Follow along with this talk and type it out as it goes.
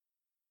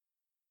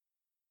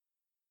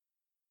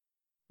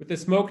With the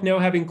smoke now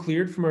having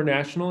cleared from our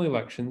national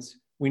elections,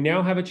 we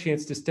now have a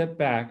chance to step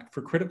back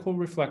for critical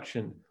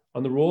reflection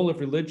on the role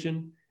of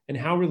religion and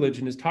how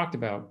religion is talked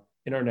about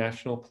in our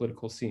national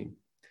political scene.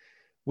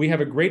 We have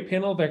a great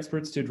panel of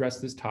experts to address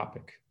this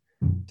topic.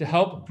 To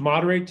help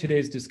moderate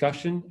today's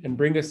discussion and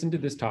bring us into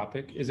this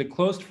topic is a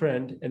close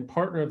friend and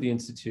partner of the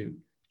Institute,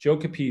 Joe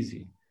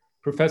Capizzi,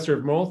 professor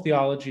of moral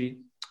theology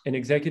and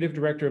executive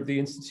director of the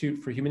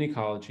Institute for Human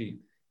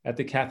Ecology at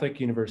the Catholic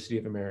University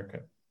of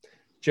America.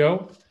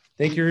 Joe,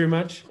 thank you very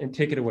much, and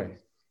take it away.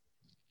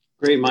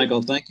 Great,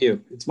 Michael, thank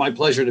you. It's my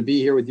pleasure to be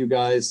here with you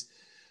guys.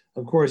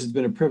 Of course, it's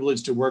been a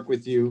privilege to work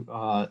with you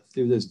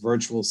through this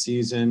virtual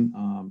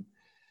season.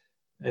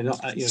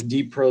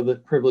 Deep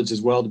privilege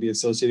as well to be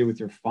associated with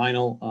your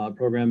final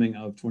programming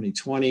of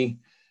 2020.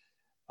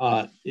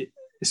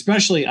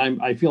 Especially,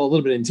 I feel a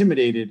little bit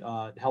intimidated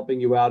helping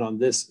you out on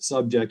this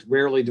subject.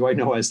 Rarely do I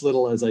know as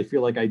little as I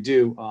feel like I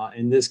do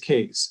in this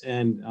case.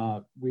 And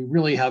we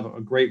really have a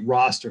great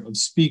roster of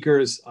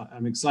speakers.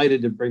 I'm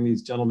excited to bring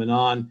these gentlemen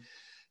on.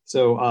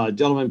 So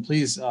gentlemen,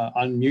 please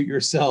unmute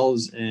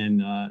yourselves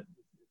and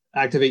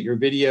activate your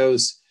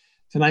videos.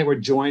 Tonight, we're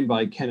joined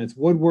by Kenneth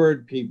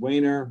Woodward, Pete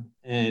Weiner,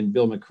 and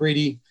Bill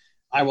McCready.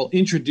 I will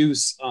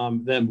introduce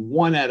them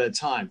one at a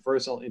time.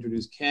 First, I'll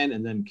introduce Ken,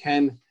 and then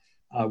Ken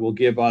will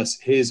give us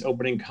his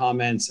opening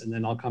comments, and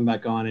then I'll come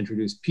back on,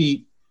 introduce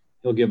Pete.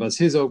 He'll give us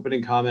his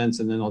opening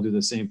comments, and then I'll do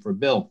the same for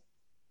Bill.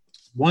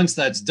 Once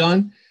that's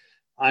done,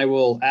 I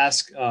will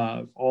ask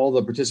all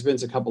the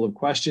participants a couple of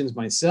questions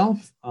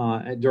myself,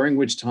 during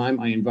which time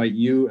I invite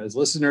you as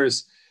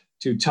listeners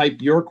to type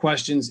your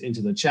questions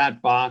into the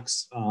chat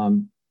box,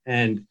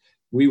 and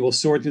we will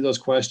sort through those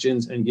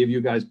questions and give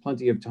you guys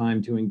plenty of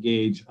time to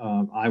engage.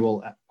 I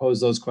will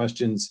pose those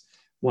questions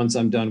once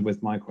I'm done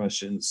with my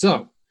questions.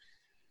 So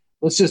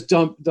let's just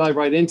dive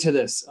right into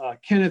this.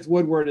 Kenneth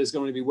Woodward is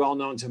going to be well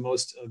known to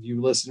most of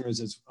you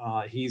listeners as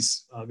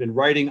he's been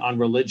writing on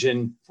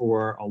religion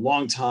for a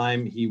long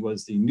time. He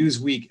was the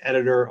Newsweek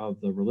editor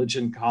of the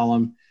religion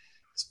column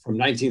from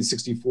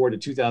 1964 to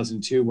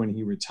 2002 when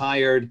he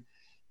retired.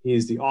 He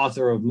is the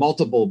author of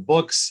multiple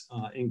books,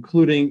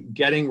 including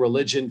Getting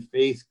Religion,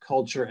 Faith,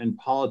 Culture, and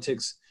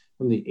Politics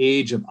from the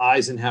Age of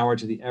Eisenhower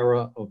to the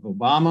Era of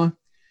Obama.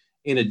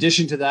 In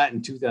addition to that,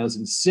 in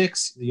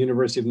 2006, the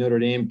University of Notre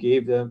Dame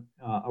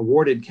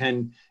awarded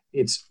Ken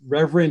its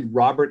Reverend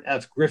Robert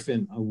F.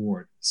 Griffin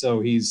Award.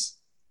 So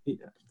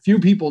few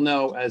people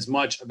know as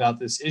much about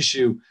this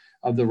issue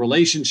of the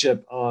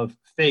relationship of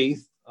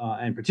faith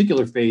and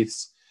particular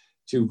faiths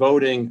to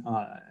voting.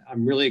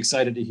 I'm really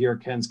excited to hear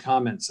Ken's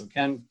comments. So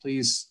Ken,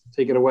 please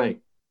take it away.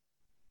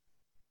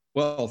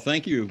 Well,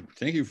 thank you.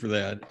 Thank you for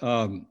that.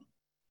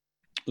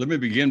 Let me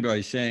begin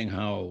by saying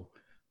how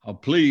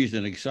pleased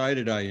and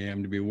excited I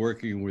am to be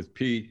working with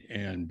Pete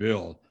and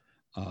Bill.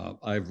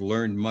 I've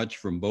learned much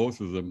from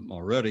both of them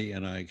already,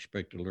 and I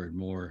expect to learn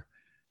more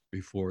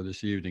before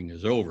this evening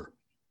is over.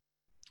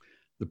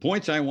 The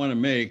points I want to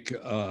make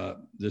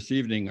this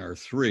evening are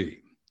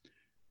three.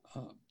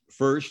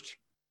 First,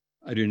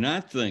 I do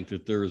not think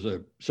that there is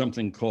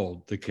something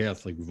called the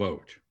Catholic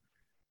vote.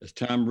 As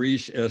Tom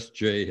Rees,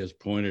 S.J., has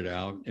pointed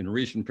out, in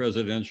recent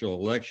presidential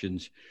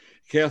elections,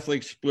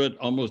 Catholics split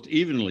almost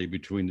evenly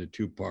between the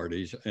two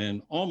parties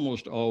and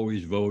almost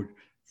always vote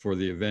for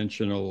the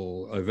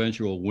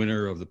eventual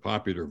winner of the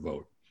popular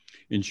vote.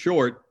 In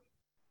short,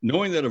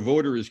 knowing that a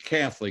voter is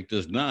Catholic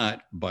does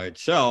not, by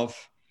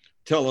itself,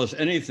 tell us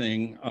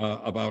anything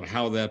about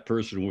how that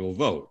person will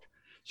vote.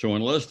 So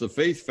unless the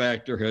faith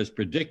factor has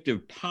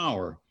predictive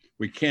power,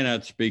 we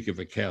cannot speak of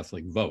a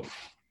Catholic vote.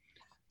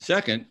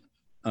 Second,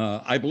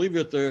 I believe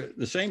that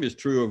the same is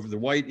true of the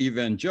white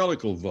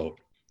evangelical vote.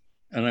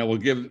 And I will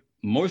give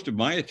most of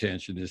my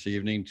attention this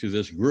evening to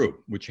this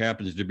group, which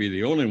happens to be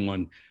the only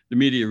one the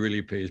media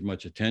really pays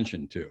much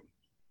attention to.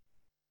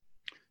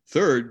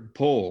 Third,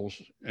 polls,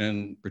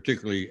 and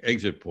particularly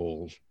exit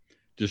polls,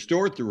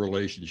 distort the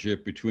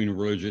relationship between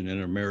religion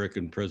and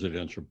American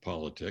presidential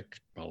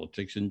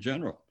politics in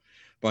general,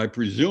 by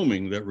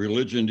presuming that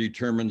religion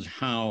determines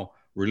how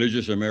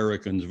religious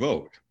Americans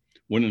vote,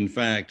 when in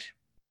fact,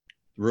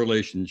 the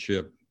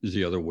relationship is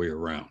the other way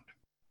around.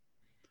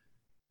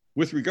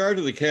 With regard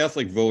to the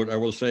Catholic vote, I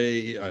will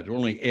say, I'd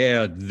only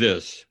add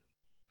this.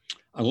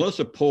 Unless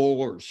a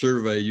poll or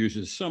survey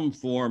uses some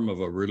form of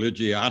a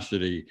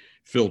religiosity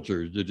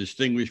filter to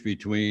distinguish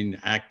between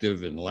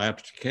active and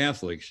lapsed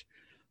Catholics,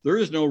 there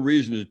is no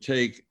reason to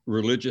take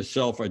religious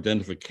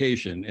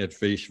self-identification at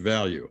face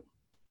value.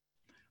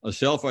 A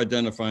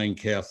self-identifying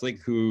Catholic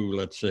who,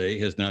 let's say,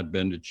 has not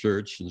been to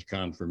church since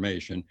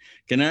confirmation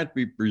cannot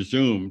be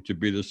presumed to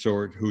be the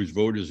sort whose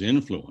vote is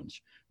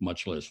influenced,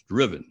 much less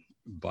driven,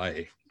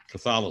 by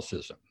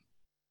Catholicism.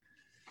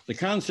 The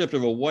concept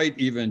of a white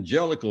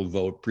evangelical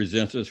vote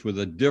presents us with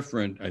a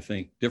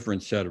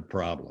different set of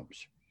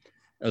problems.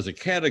 As a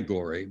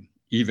category,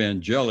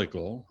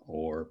 evangelical,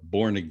 or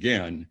born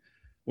again,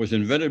 was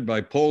invented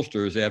by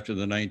pollsters after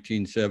the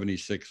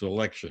 1976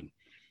 election,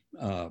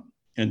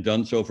 and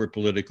done so for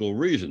political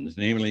reasons,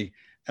 namely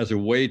as a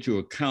way to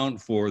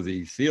account for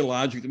the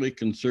theologically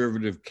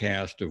conservative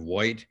cast of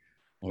white,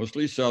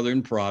 mostly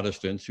Southern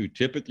Protestants who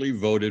typically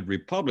voted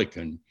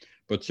Republican,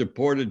 but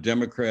supported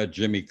Democrat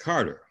Jimmy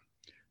Carter.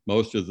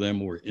 Most of them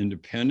were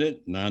independent,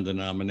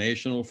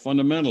 non-denominational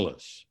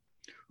fundamentalists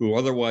who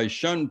otherwise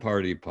shunned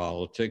party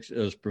politics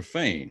as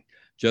profane,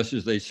 just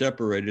as they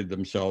separated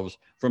themselves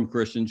from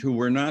Christians who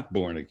were not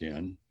born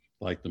again,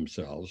 like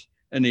themselves,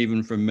 and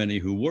even from many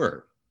who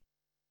were.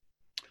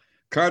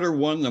 Carter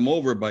won them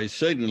over by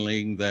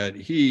signaling that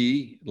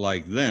he,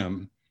 like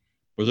them,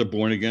 was a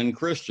born-again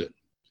Christian.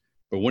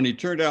 But when he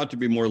turned out to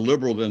be more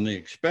liberal than they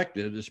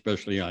expected,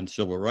 especially on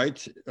civil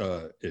rights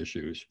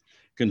issues,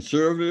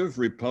 conservative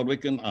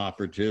Republican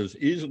operatives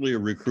easily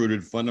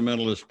recruited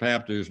fundamentalist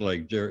pastors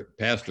like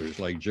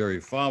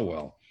Jerry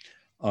Falwell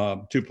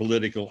to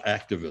political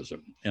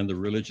activism, and the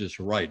religious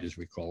right, as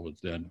we called it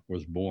then,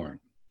 was born.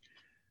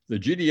 The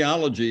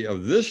genealogy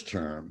of this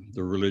term,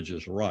 the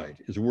religious right,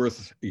 is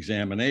worth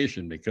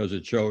examination because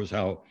it shows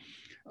how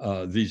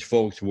these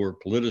folks were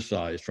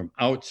politicized from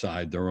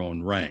outside their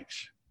own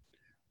ranks.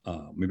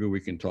 Maybe we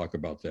can talk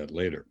about that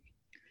later.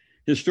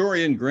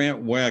 Historian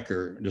Grant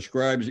Wacker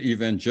describes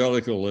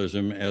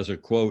evangelicalism as a,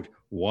 quote,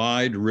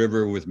 wide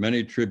river with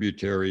many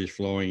tributaries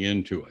flowing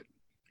into it.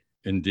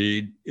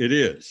 Indeed, it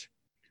is.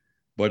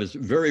 But its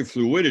very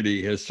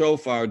fluidity has so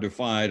far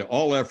defied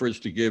all efforts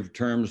to give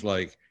terms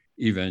like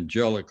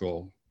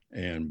evangelical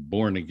and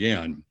born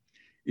again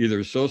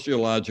either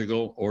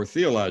sociological or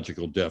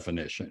theological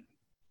definition.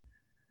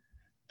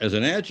 As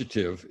an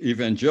adjective,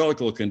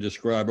 evangelical can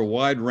describe a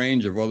wide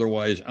range of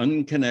otherwise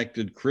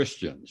unconnected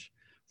Christians,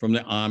 from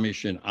the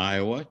Amish in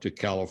Iowa to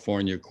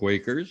California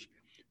Quakers,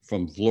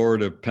 from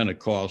Florida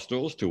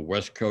Pentecostals to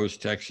West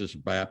Coast Texas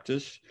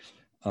Baptists,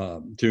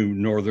 to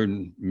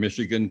Northern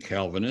Michigan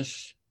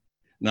Calvinists,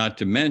 not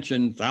to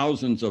mention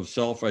thousands of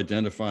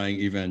self-identifying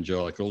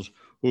evangelicals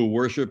who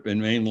worship in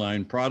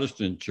mainline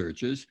Protestant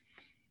churches.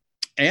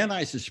 And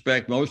I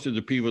suspect most of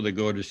the people that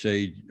go to,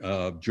 say,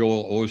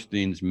 Joel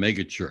Osteen's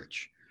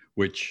megachurch,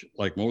 which,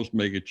 like most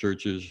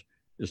megachurches,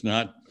 is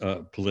not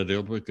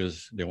political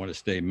because they want to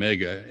stay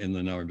mega in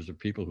the numbers of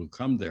people who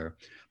come there.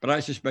 But I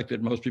suspect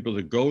that most people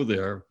that go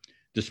there,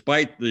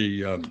 despite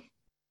the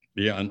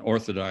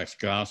unorthodox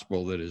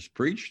gospel that is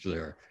preached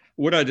there,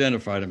 would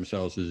identify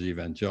themselves as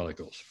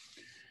evangelicals.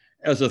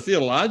 As a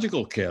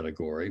theological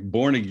category,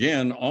 born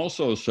again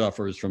also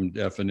suffers from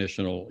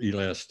definitional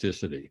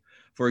elasticity.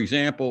 For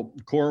example,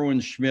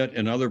 Corwin Schmidt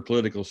and other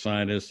political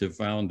scientists have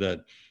found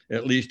that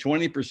at least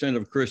 20%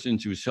 of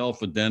Christians who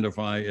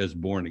self-identify as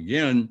born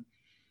again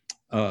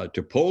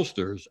to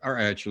pollsters are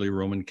actually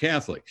Roman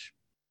Catholics.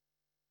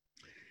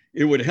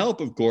 It would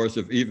help, of course,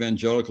 if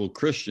evangelical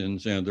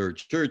Christians and their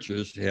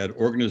churches had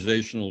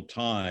organizational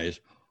ties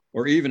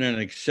or even an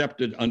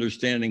accepted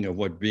understanding of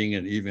what being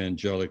an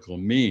evangelical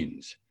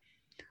means.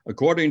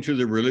 According to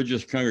the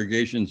Religious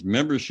Congregations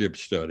Membership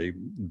Study,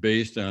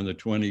 based on the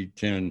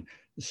 2010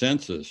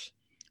 census,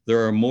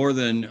 there are more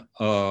than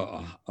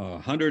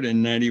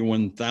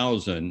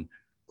 191,000,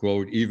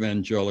 quote,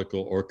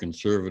 evangelical or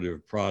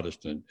conservative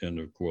Protestant, end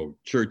of quote,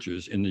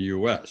 churches in the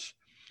US.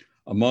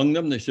 Among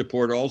them, they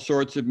support all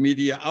sorts of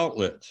media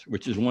outlets,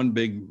 which is one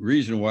big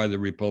reason why the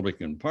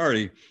Republican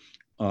Party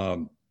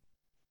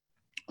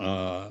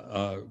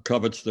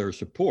covets their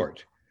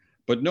support.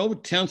 But no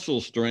tensile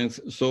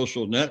strength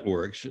social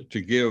networks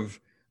to give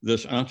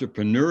this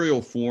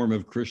entrepreneurial form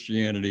of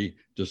Christianity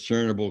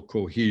discernible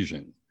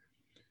cohesion.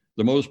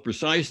 The most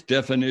precise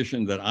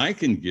definition that I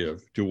can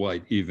give to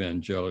white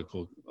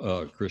evangelical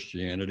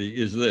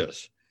Christianity is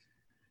this: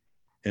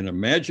 an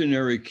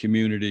imaginary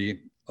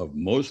community of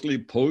mostly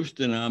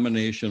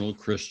post-denominational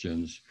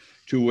Christians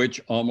to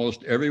which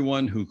almost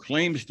everyone who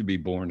claims to be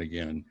born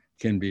again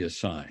can be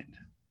assigned.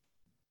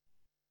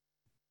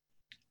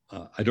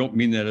 I don't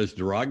mean that as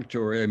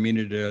derogatory, I mean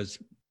it as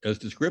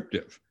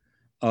descriptive.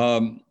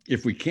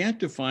 If we can't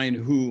define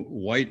who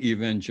white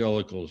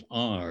evangelicals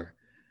are,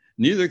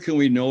 neither can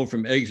we know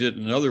from exit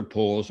and other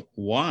polls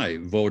why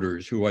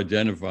voters who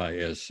identify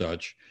as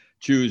such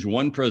choose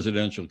one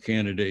presidential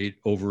candidate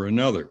over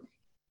another.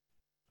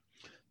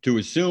 To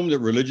assume that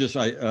religious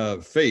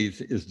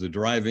faith is the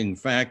driving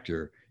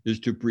factor is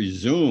to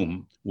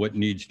presume what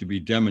needs to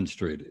be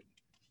demonstrated.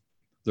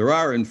 There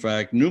are, in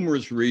fact,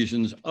 numerous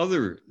reasons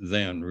other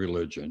than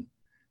religion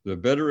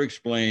that better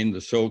explain the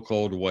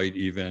so-called white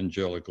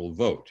evangelical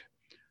vote.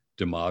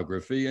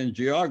 Demography and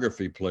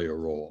geography play a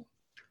role.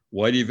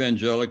 White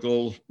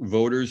evangelical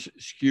voters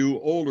skew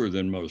older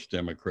than most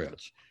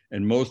Democrats,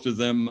 and most of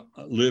them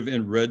live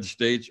in red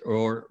states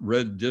or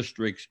red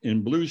districts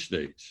in blue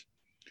states.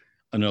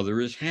 Another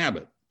is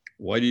habit.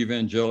 White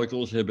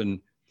evangelicals have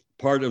been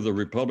part of the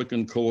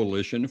Republican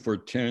coalition for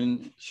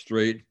 10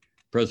 straight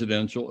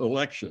presidential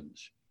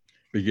elections.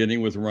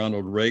 Beginning with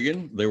Ronald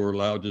Reagan, they were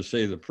allowed to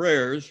say the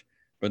prayers,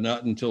 but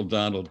not until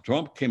Donald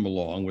Trump came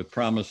along with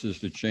promises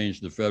to change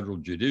the federal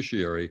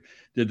judiciary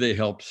did they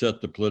help set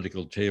the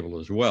political table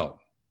as well.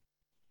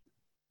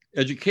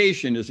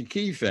 Education is a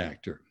key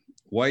factor.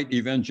 White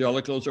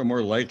evangelicals are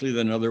more likely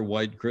than other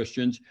white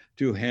Christians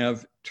to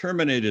have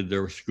terminated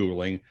their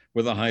schooling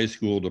with a high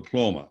school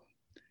diploma.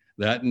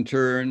 That in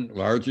turn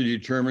largely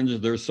determines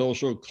their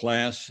social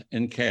class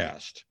and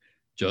caste,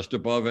 just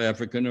above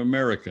African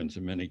Americans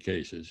in many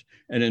cases,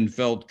 and in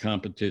felt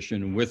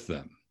competition with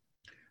them.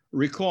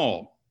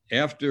 Recall,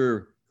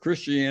 after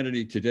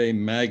Christianity Today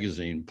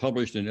magazine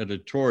published an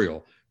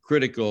editorial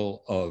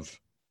critical of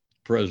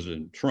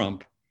President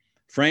Trump,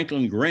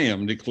 Franklin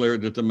Graham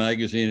declared that the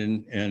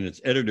magazine and its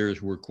editors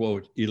were,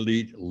 quote,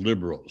 elite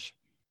liberals,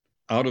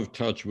 out of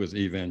touch with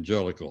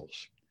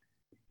evangelicals.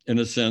 In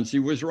a sense, he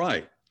was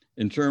right.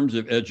 In terms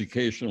of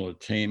educational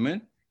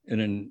attainment and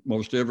in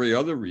most every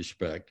other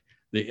respect,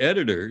 the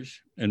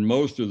editors and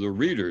most of the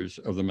readers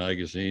of the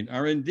magazine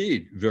are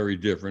indeed very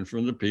different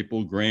from the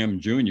people Graham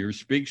Jr.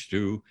 speaks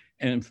to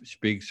and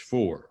speaks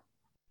for.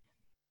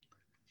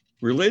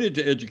 Related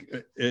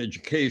to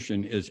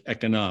education is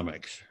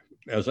economics.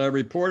 As I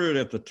reported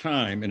at the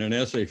time in an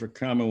essay for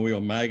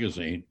Commonweal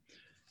magazine,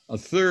 a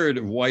third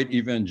of white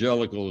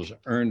evangelicals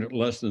earned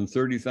less than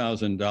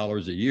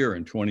 $30,000 a year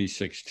in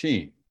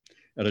 2016,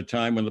 at a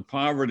time when the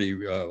poverty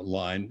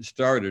line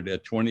started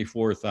at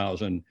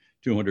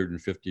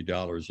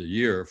 $24,250 a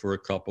year for a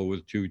couple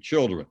with 2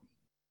 children.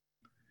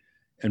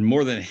 And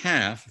more than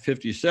half,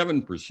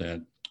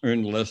 57%,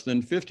 earned less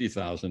than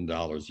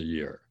 $50,000 a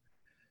year.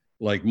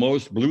 Like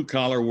most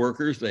blue-collar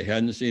workers, they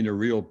hadn't seen a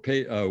real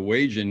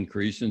wage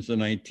increase since the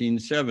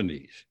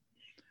 1970s.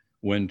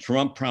 When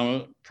Trump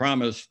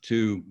promised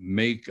to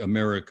make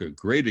America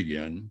great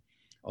again,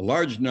 a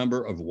large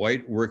number of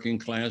white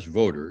working-class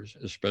voters,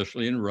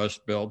 especially in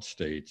Rust Belt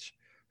states,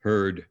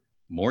 heard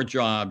more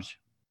jobs,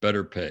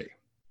 better pay.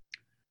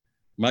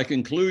 My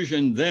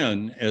conclusion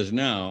then, as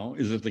now,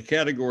 is that the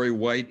category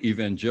white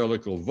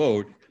evangelical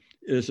vote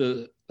is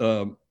a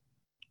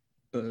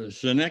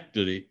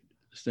synecdoche.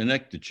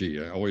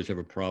 I always have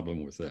a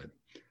problem with that,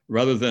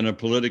 rather than a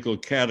political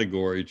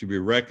category to be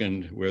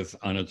reckoned with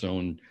on its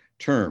own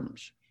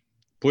terms.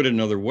 Put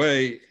another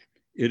way,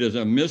 it is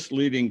a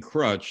misleading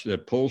crutch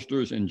that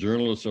pollsters and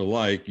journalists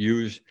alike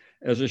use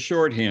as a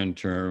shorthand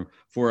term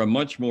for a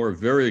much more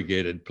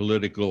variegated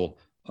political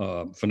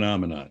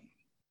phenomenon.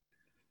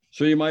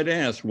 So you might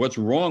ask, what's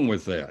wrong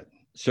with that?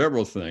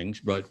 Several things,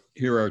 but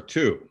here are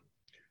 2.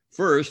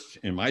 First,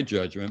 in my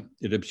judgment,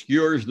 it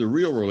obscures the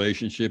real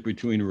relationship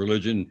between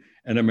religion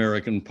and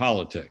American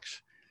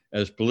politics.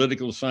 As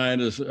political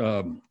scientist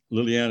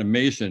Liliana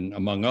Mason,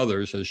 among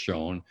others, has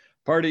shown,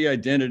 party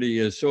identity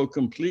has so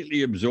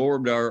completely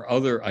absorbed our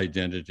other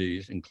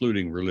identities,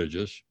 including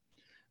religious,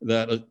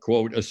 that,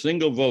 quote, a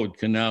single vote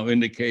can now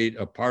indicate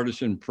a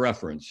partisan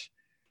preference,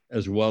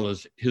 as well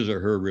as his or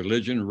her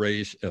religion,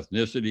 race,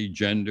 ethnicity,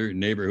 gender,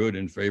 neighborhood,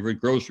 and favorite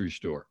grocery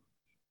store,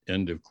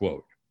 end of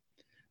quote.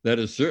 That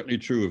is certainly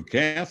true of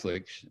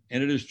Catholics,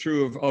 and it is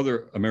true of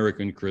other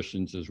American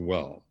Christians as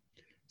well.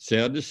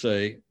 Sad to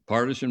say,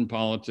 partisan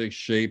politics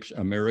shapes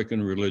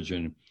American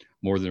religion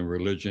more than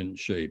religion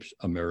shapes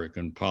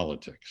American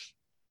politics.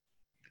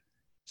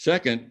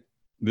 Second,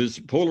 this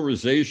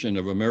polarization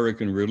of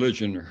American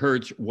religion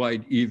hurts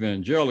white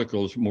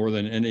evangelicals more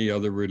than any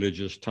other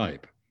religious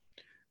type.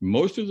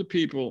 Most of the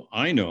people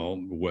I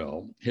know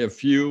well have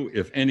few,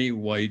 if any,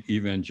 white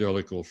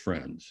evangelical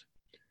friends.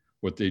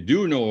 What they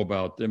do know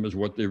about them is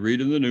what they read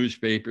in the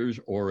newspapers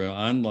or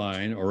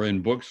online or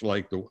in books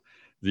like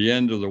The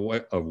End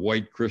of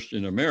White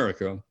Christian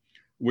America,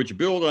 which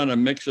build on a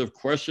mix of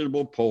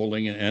questionable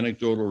polling and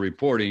anecdotal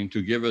reporting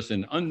to give us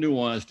an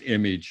unnuanced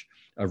image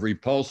of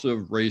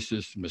repulsive,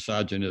 racist,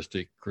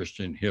 misogynistic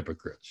Christian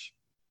hypocrites.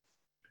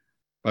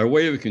 By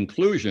way of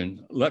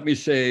conclusion, let me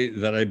say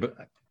that I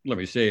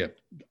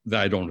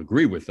don't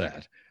agree with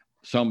that.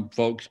 Some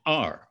folks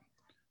are.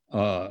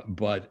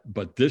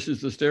 But this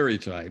is the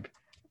stereotype,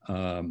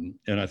 and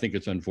I think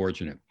it's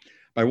unfortunate.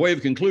 By way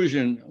of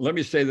conclusion, let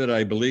me say that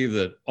I believe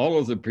that all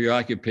of the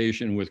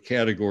preoccupation with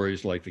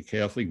categories like the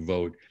Catholic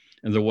vote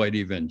and the white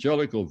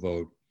evangelical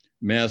vote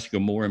mask a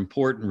more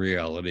important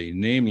reality,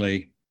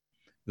 namely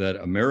that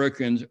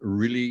Americans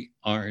really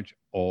aren't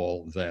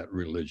all that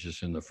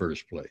religious in the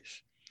first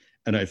place.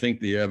 And I think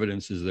the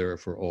evidence is there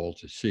for all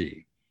to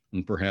see.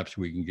 And perhaps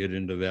we can get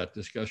into that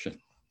discussion.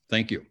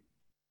 Thank you.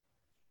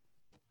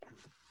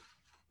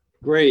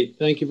 Great.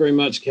 Thank you very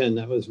much, Ken.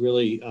 That was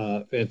really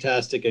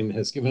fantastic and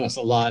has given us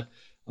a lot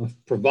of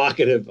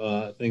provocative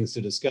things to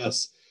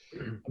discuss.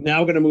 I'm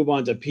now going to move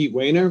on to Pete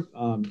Wehner.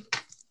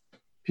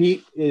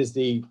 Pete is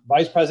the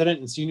Vice President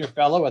and Senior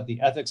Fellow at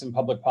the Ethics and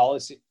Public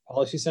Policy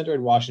Center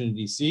in Washington,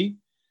 D.C.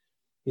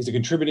 He's a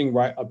contributing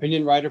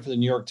opinion writer for the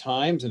New York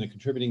Times and a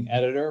contributing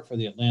editor for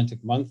the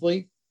Atlantic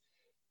Monthly.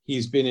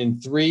 He's been in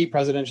 3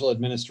 presidential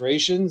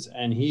administrations,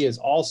 and he is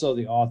also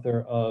the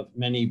author of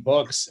many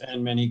books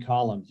and many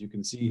columns. You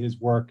can see his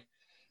work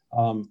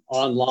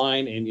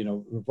online in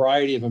a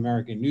variety of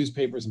American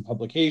newspapers and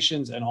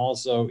publications, and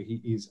also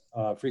he's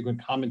a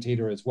frequent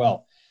commentator as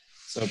well.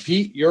 So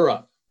Pete, you're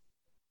up.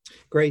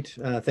 Great.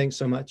 Thanks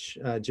so much,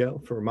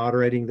 Joe, for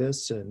moderating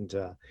this, and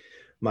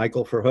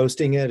Michael for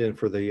hosting it, and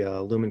for the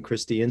Lumen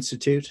Christi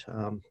Institute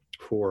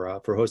for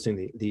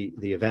hosting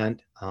the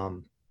event.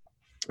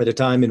 At a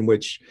time in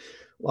which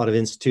a lot of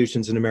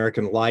institutions in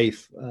American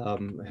life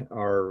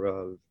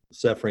are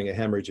suffering a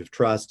hemorrhage of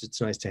trust.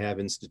 It's nice to have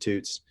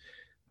institutes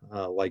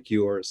like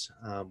yours,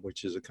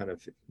 which is a kind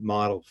of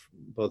model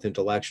both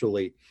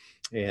intellectually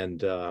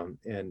and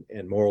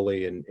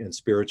morally and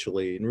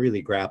spiritually, and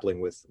really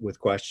grappling with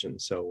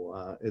questions.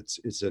 So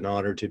it's an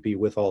honor to be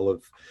with all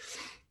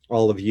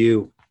of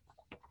you.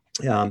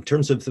 In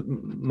terms of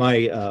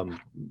my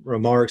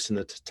remarks and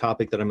the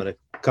topic that I'm going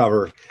to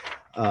cover,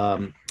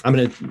 I'm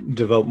going to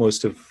devote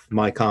most of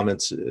my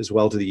comments as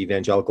well to the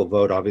evangelical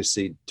vote.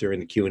 Obviously, during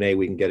the Q&A,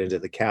 we can get into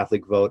the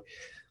Catholic vote.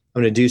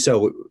 I'm going to do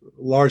so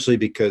largely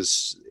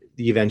because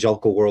the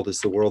evangelical world is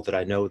the world that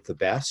I know the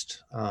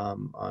best.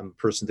 I'm a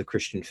person of the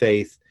Christian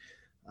faith,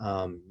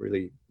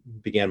 really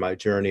began my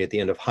journey at the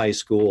end of high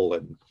school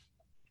and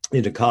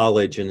into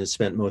college, and has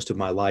spent most of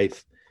my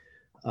life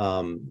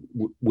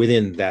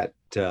within that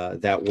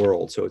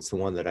world. So it's the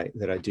one that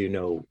I do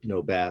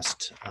know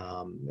best,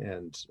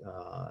 and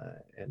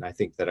I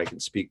think that I can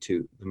speak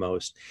to the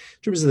most.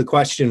 In terms of the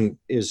question,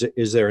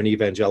 is there an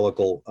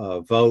evangelical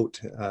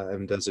vote,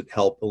 and does it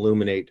help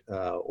illuminate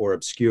or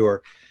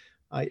obscure?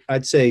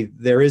 I'd say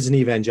there is an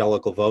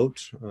evangelical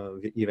vote.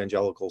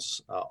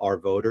 Evangelicals are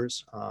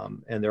voters,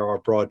 and there are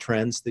broad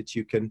trends that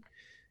you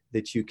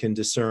can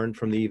discern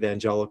from the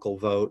evangelical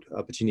vote,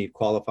 but you need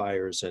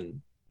qualifiers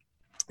and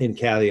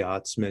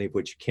caveats, many of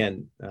which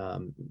Ken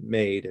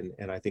made,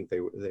 and I think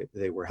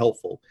they were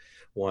helpful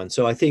ones.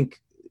 So I think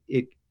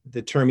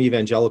the term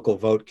evangelical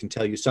vote can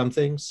tell you some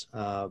things,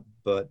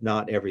 but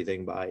not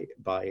everything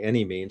by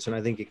any means. And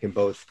I think it can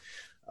both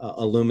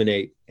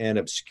illuminate and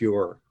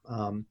obscure.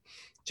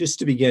 Just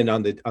to begin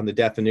on the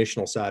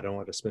definitional side, I don't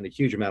want to spend a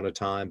huge amount of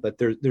time, but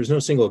there's no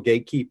single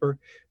gatekeeper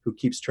who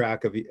keeps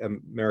track of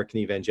American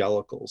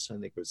evangelicals. I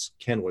think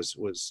Ken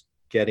was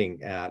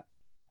getting at.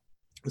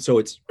 So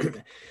it's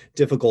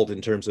difficult in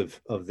terms of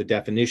the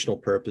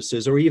definitional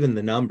purposes or even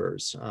the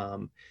numbers.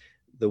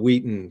 The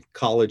Wheaton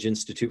College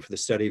Institute for the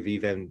Study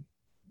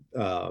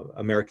of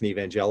American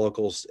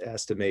Evangelicals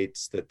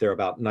estimates that there are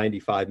about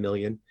 95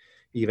 million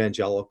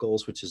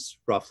evangelicals, which is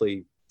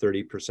roughly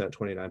 30%,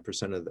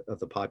 29% of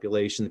the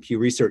population. The Pew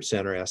Research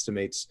Center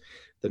estimates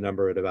the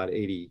number at about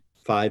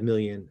 85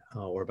 million,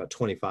 or about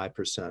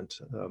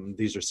 25%.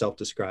 These are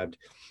self-described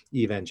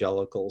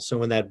evangelicals.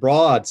 So in that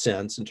broad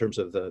sense, in terms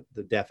of the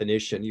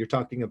definition, you're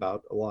talking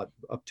about a lot,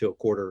 up to a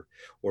quarter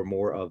or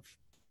more of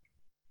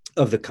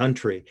the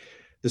country.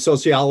 The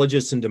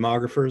sociologists and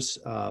demographers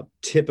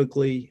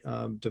typically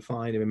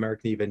define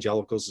American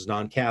evangelicals as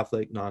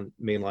non-Catholic,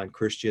 non-mainline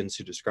Christians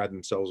who describe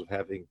themselves as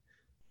having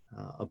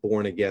a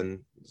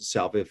born-again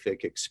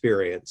salvific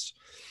experience.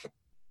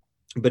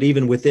 But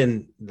even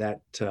within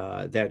that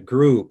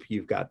group,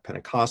 you've got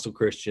Pentecostal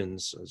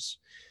Christians,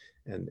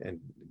 and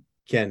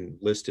Ken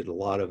listed a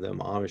lot of them,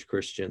 Amish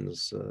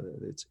Christians.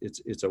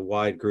 It's a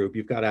wide group.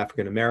 You've got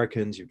African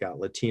Americans, you've got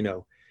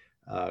Latino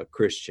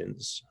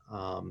Christians.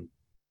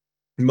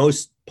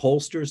 Most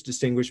pollsters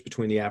distinguish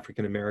between the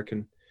African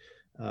American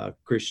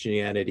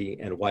Christianity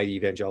and white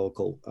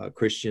evangelical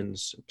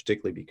Christians,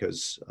 particularly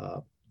because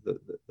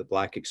the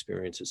Black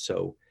experience is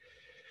so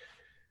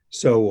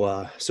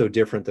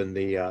different than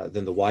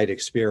the white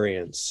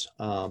experience.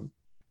 In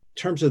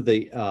terms of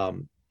the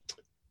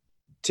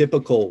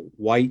typical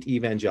white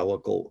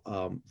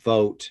evangelical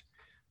vote,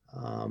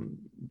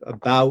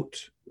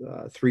 about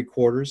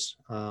 3/4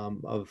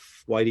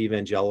 of white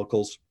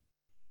evangelicals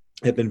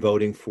have been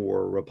voting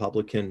for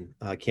Republican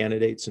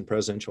candidates in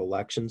presidential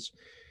elections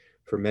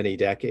for many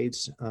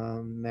decades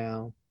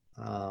now.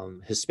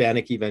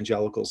 Hispanic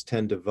evangelicals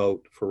tend to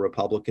vote for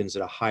Republicans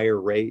at a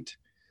higher rate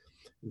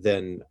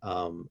than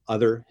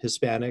other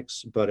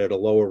Hispanics, but at a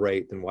lower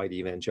rate than white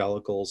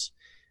evangelicals.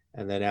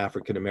 And then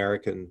African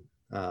American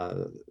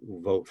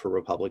vote for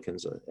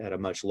Republicans at a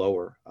much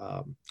lower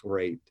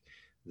rate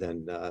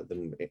than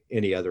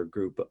any other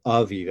group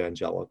of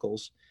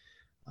evangelicals.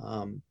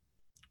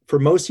 For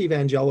most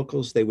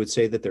evangelicals, they would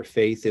say that their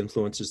faith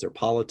influences their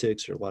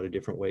politics. There are a lot of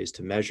different ways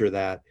to measure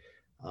that.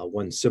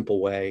 One simple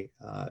way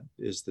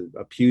is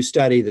a Pew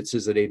study that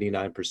says that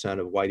 89%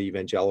 of white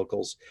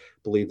evangelicals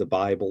believe the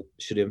Bible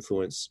should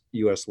influence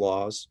U.S.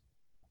 laws.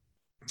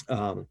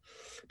 But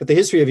the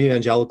history of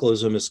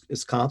evangelicalism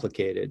is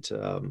complicated.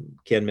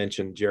 Ken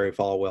mentioned Jerry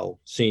Falwell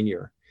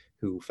Sr.,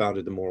 who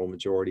founded the Moral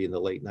Majority in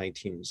the late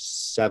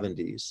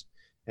 1970s.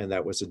 And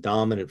that was a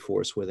dominant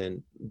force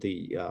within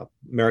the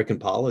American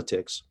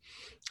politics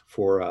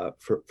for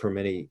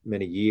many,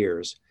 many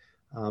years.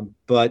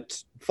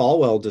 But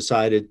Falwell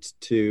decided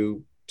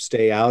to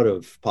stay out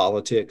of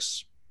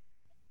politics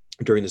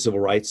during the civil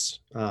rights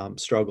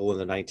struggle in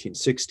the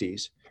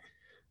 1960s,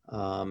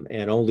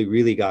 and only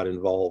really got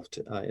involved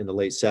in the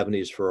late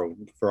 70s for a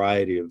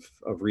variety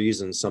of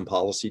reasons, some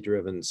policy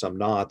driven, some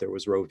not. There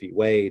was Roe v.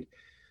 Wade,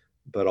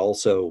 but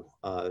also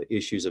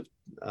issues of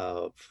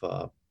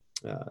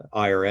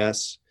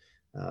IRS,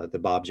 the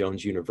Bob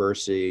Jones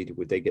University.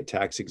 Would they get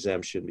tax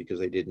exemption because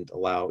they didn't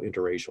allow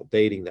interracial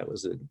dating? That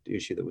was an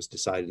issue that was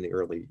decided in the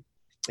early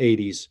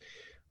 80s.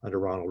 under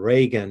Ronald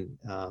Reagan,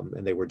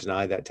 and they were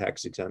denied that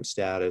tax-exempt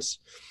status.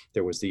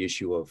 There was the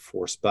issue of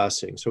forced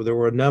busing. So there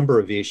were a number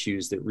of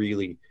issues that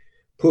really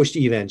pushed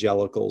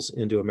evangelicals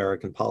into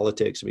American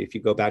politics. I mean, if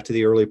you go back to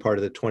the early part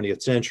of the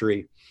 20th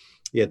century,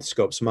 you had the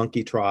Scopes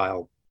Monkey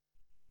trial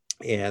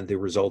and the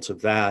results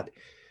of that,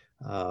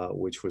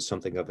 which was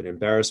something of an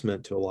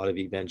embarrassment to a lot of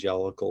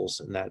evangelicals,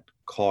 and that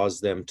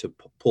caused them to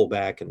pull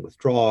back and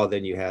withdraw.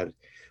 Then you had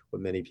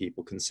what many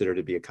people consider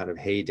to be a kind of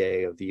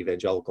heyday of the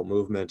evangelical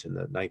movement in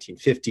the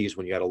 1950s,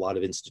 when you had a lot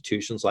of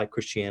institutions like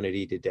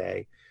Christianity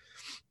Today,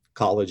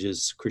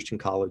 colleges, Christian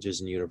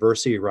colleges and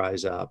university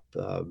rise up.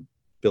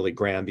 Billy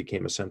Graham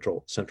became a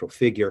central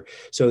figure.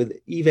 So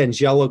the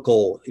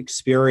evangelical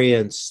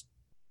experience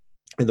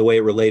and the way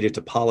it related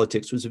to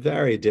politics was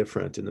very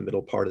different in the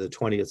middle part of the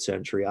 20th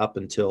century up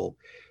until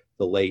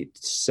the late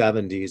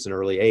 70s and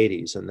early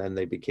 80s. And then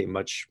they became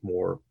much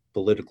more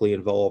politically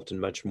involved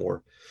and much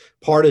more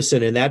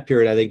partisan. In that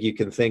period, I think you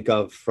can think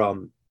of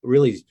from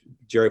really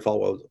Jerry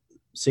Falwell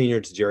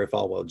Sr. to Jerry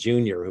Falwell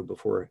Jr., who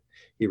before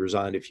he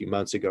resigned a few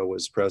months ago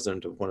was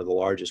president of one of the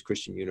largest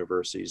Christian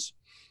universities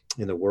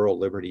in the world,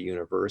 Liberty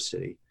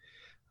University.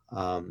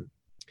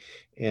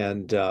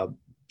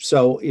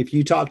 So if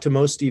you talk to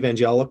most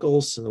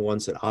evangelicals, and the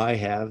ones that I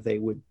have, they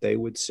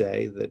would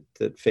say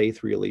that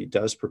faith really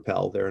does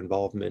propel their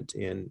involvement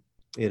in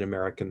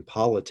American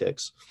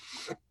politics.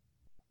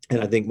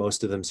 And I think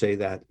most of them say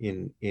that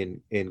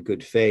in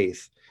good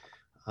faith.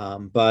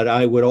 But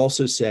I would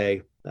also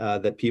say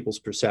that people's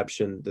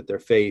perception that their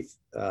faith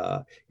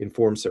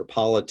informs their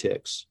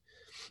politics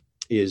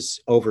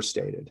is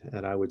overstated.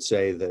 And I would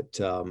say that,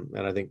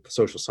 and I think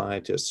social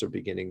scientists are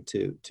beginning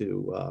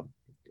to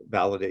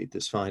validate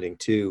this finding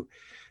too,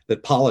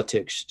 that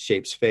politics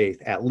shapes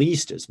faith at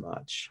least as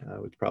much. I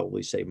would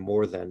probably say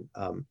more than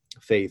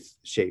faith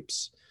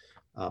shapes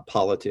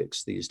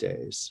politics these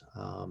days.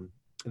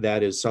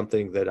 That is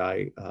something that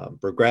I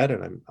regret,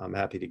 and I'm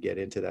happy to get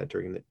into that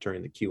during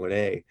the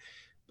Q&A.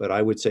 But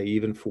I would say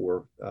even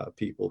for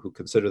people who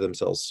consider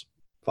themselves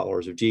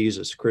followers of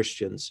Jesus,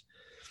 Christians,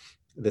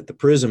 that the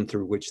prism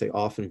through which they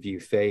often view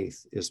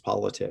faith is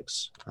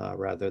politics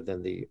rather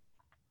than the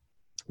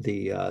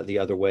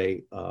other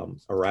way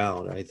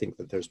around. I think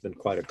that there's been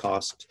quite a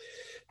cost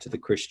to the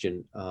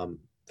Christian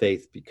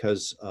faith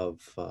because of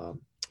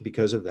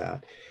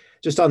that.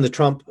 Just on the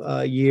Trump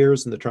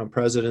years and the Trump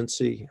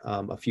presidency,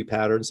 a few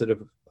patterns that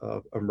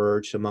have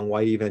emerged among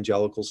white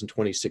evangelicals in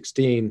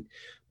 2016.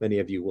 Many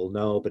of you will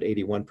know, but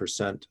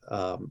 81%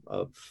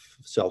 of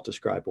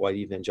self-described white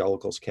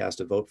evangelicals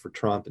cast a vote for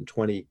Trump. In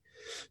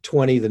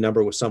 2020, the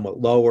number was somewhat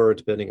lower,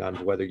 depending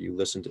on whether you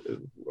listen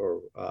to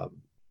or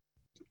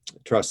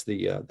trust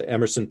the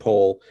Emerson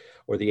poll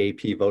or the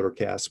AP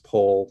VoterCast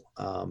poll.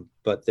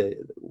 But the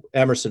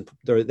Edison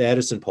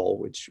poll,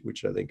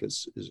 which I think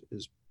is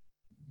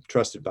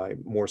trusted by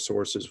more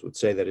sources, would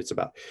say that it's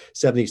about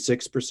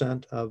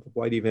 76% of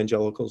white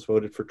evangelicals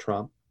voted for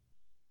Trump.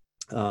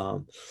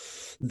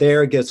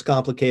 There it gets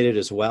complicated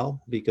as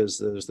well, because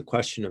there's the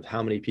question of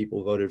how many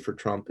people voted for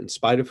Trump in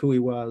spite of who he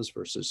was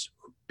versus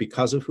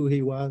because of who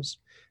he was.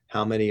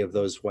 How many of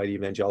those white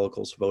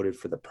evangelicals voted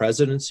for the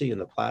presidency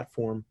and the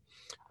platform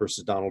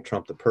versus Donald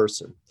Trump, the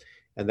person.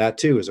 And that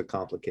too is a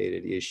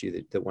complicated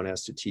issue that one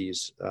has to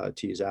tease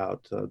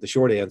out. The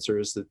short answer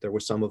is that there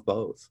was some of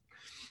both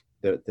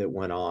that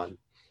went on.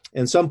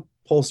 And some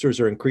pollsters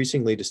are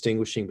increasingly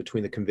distinguishing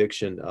between the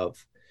conviction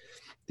of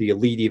the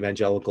elite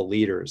evangelical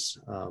leaders.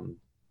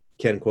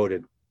 Ken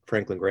quoted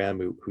Franklin Graham,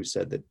 who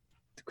said that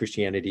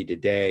Christianity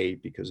Today,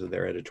 because of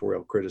their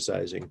editorial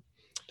criticizing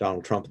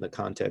Donald Trump in the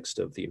context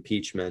of the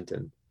impeachment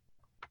and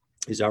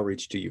his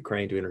outreach to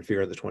Ukraine to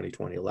interfere in the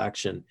 2020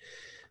 election,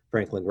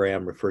 Franklin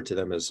Graham referred to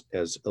them as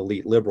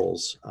elite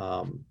liberals.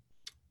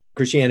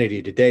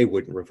 Christianity Today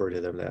wouldn't refer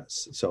to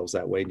themselves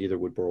that way. Neither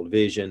would World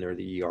Vision or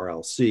the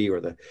ERLC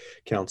or the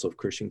Council of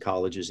Christian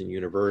Colleges and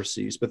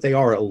Universities, but they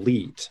are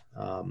elite,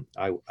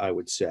 I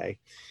would say.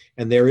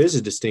 And there is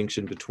a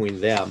distinction between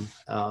them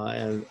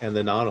and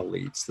the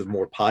non-elites, the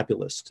more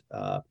populist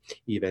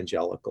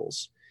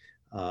evangelicals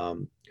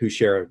who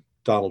share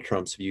Donald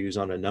Trump's views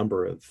on a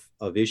number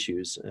of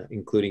issues,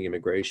 including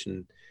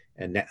immigration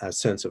and a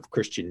sense of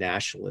Christian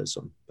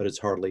nationalism, but it's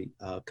hardly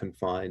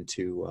confined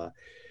to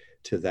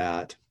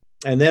that.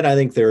 And then I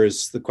think there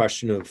is the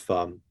question of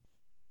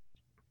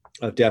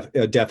a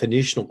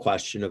definitional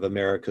question of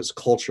America's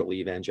cultural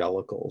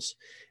evangelicals,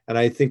 and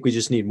I think we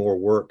just need more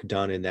work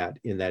done in that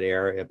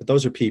area. But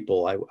those are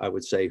people I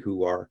would say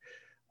who are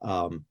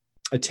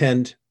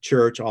attend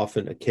church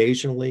often,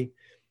 occasionally,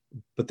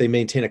 but they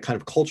maintain a kind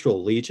of cultural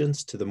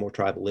allegiance to the more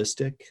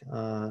tribalistic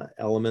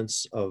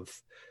elements of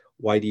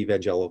white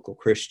evangelical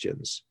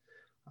Christians,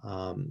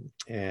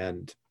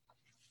 and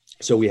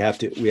so we have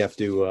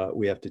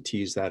to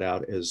tease that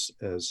out as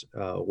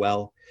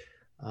well.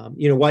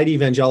 White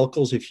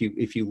evangelicals, if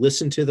you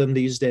listen to them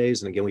these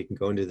days, and again we can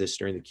go into this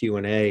during the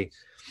Q&A,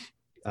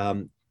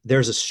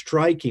 there's a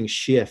striking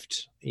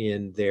shift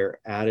in their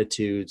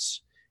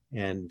attitudes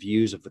and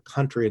views of the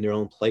country and their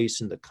own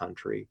place in the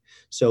country.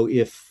 So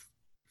if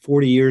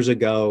 40 years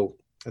ago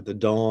at the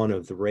dawn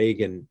of the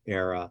Reagan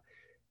era,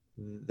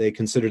 they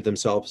considered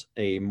themselves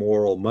a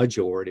moral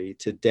majority.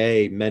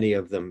 Today, many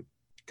of them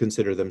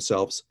consider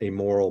themselves a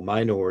moral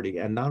minority,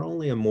 and not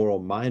only a moral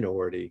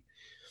minority,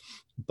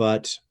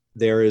 but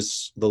there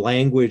is the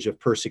language of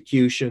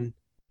persecution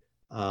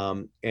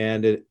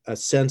and a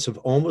sense of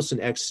almost an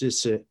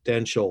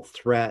existential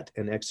threat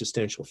and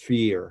existential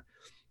fear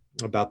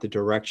about the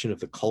direction of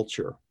the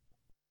culture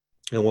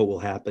and what will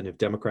happen if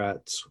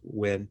Democrats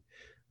win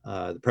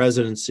the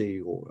presidency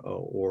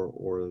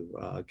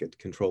or get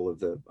control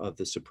of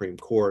the Supreme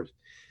Court,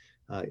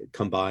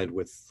 combined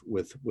with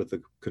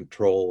the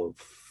control of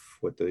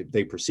what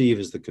they perceive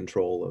as the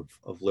control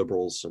of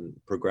liberals and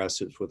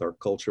progressives with our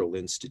cultural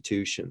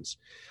institutions.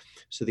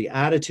 So the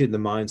attitude and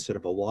the mindset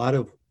of a lot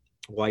of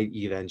white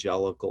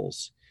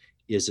evangelicals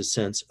is a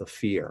sense of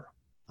fear.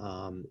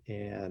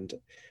 And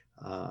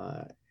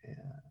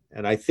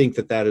I think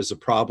that is a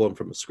problem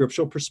from a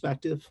scriptural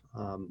perspective.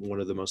 One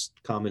of the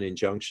most common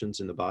injunctions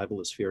in the Bible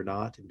is fear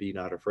not and be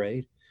not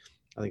afraid.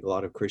 I think a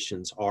lot of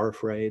Christians are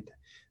afraid.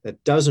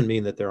 That doesn't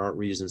mean that there aren't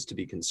reasons to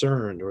be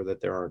concerned or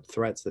that there aren't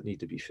threats that need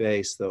to be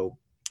faced, though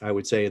I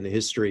would say in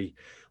the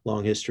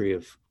long history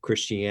of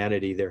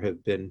Christianity, there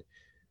have been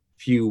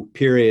few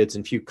periods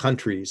and few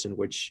countries in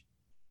which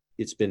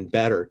it's been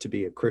better to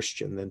be a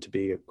Christian than to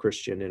be a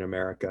Christian in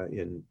America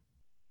in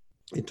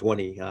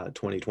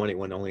 2020.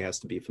 One only has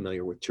to be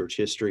familiar with church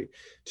history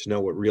to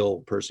know what real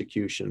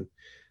persecution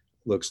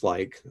looks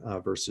like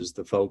versus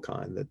the faux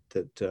kind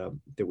that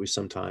we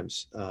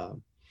sometimes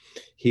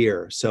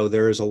hear. So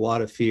there is a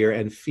lot of fear,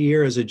 and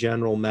fear as a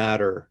general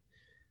matter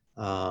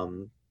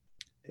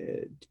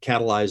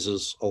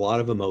catalyzes a lot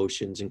of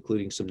emotions,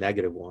 including some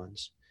negative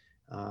ones,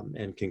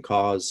 and can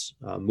cause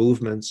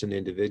movements and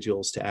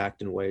individuals to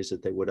act in ways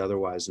that they would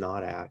otherwise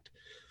not act,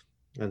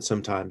 and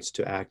sometimes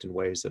to act in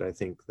ways that I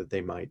think that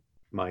they might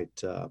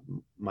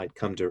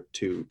come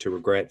to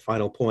regret.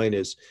 Final point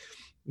is,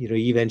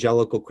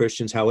 evangelical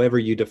Christians, however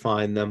you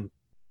define them,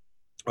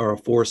 are a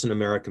force in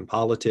American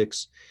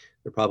politics.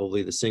 They're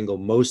probably the single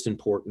most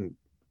important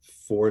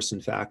force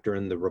and factor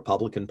in the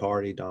Republican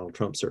Party. Donald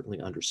Trump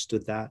certainly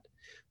understood that,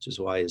 which is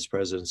why his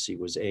presidency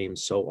was aimed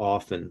so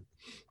often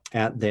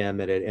at them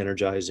and at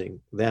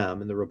energizing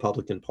them. And the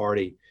Republican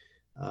Party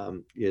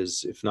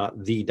is, if not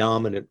the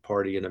dominant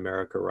party in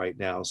America right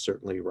now,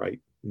 certainly right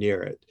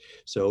near it.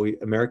 So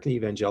American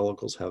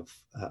evangelicals have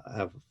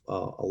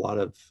a lot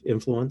of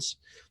influence,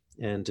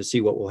 and to see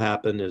what will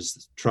happen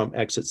as Trump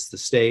exits the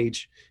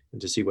stage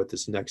and to see what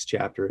this next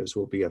chapter is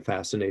will be a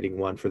fascinating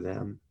one for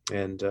them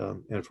and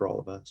for all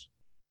of us.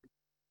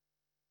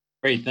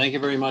 Great. Thank you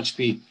very much,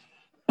 Pete.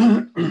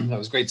 That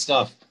was great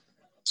stuff.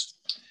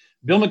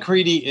 Bill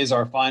McCready is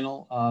our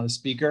final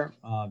speaker.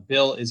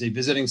 Bill is a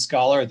visiting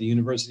scholar at the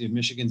University of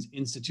Michigan's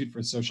Institute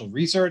for Social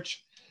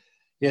Research.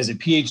 He has a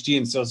PhD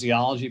in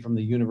sociology from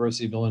the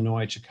University of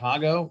Illinois at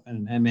Chicago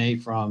and an MA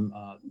from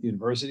the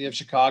University of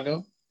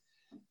Chicago.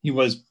 He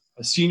was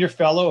a senior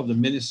fellow of the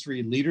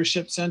Ministry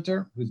Leadership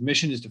Center, whose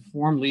mission is to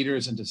form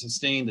leaders and to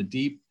sustain and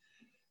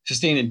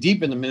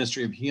deepen the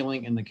ministry of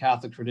healing in the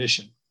Catholic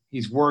tradition.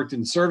 He's worked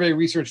in the survey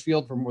research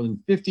field for more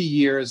than 50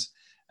 years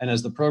and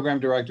as the program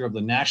director of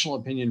the National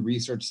Opinion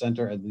Research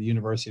Center at the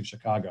University of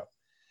Chicago.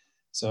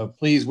 So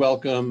please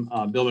welcome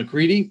Bill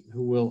McCready,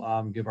 who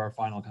will give our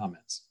final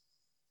comments.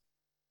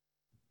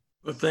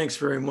 Well, thanks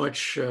very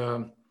much,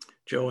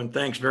 Joe, and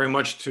thanks very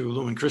much to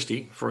Lou and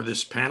Christy for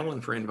this panel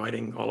and for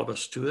inviting all of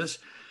us to this.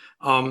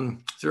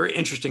 It's a very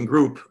interesting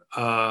group.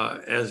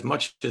 As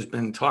much has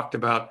been talked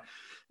about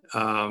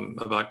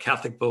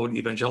Catholic vote,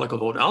 evangelical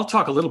vote. I'll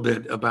talk a little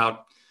bit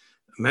about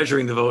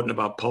measuring the vote and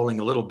about polling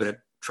a little bit.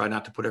 Try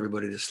not to put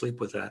everybody to sleep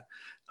with that.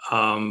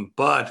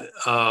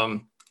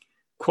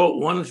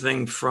 Quote one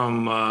thing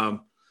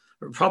from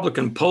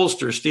Republican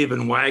pollster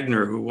Stephen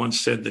Wagner, who once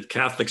said that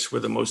Catholics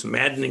were the most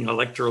maddening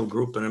electoral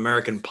group in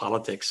American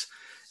politics.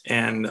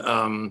 And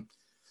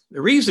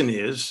the reason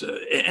is,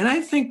 and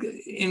I think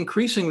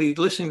increasingly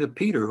listening to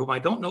Peter, whom I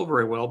don't know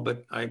very well,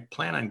 but I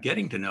plan on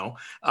getting to know,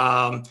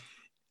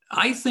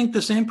 I think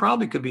the same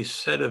probably could be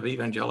said of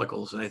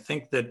evangelicals. And I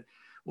think that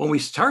when we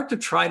start to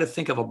try to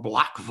think of a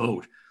block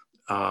vote,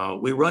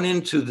 we run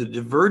into the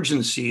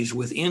divergencies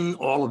within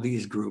all of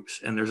these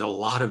groups, and there's a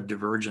lot of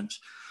divergence.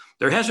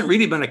 There hasn't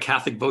really been a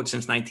Catholic vote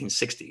since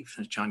 1960,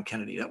 since John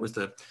Kennedy. That was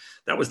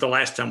the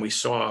last time we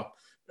saw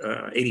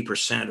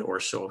 80% or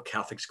so of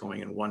Catholics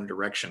going in one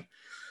direction.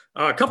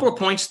 A couple of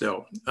points,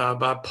 though,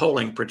 about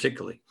polling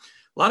particularly.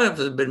 A lot of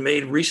it has been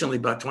made recently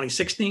about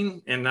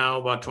 2016 and now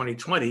about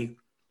 2020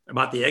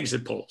 about the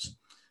exit polls.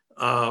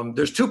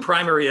 There's two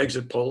primary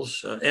exit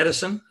polls,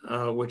 Edison,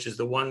 which is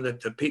the one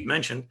that Pete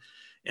mentioned,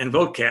 and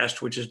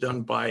VoteCast, which is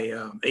done by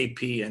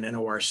AP and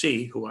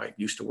NORC, who I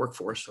used to work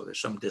for, so there's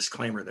some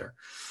disclaimer there.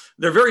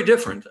 They're very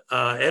different.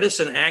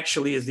 Edison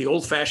actually is the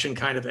old-fashioned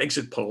kind of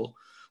exit poll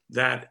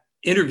that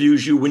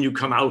interviews you when you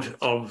come out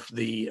of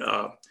the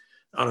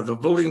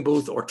voting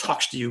booth or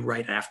talks to you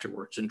right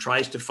afterwards and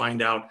tries to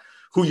find out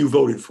who you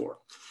voted for.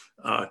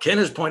 Ken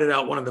has pointed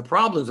out one of the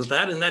problems with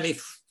that, and that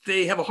if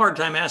they have a hard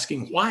time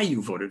asking why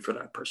you voted for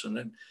that person.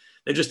 And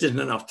there just isn't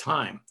enough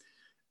time.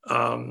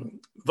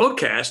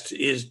 Votecast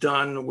is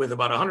done with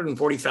about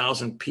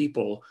 140,000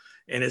 people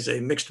and is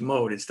a mixed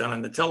mode. It's done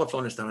on the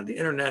telephone, it's done on the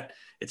internet,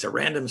 it's a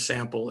random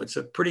sample. It's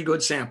a pretty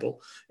good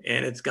sample,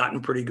 and it's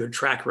gotten pretty good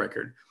track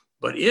record.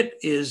 But it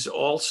is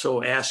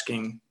also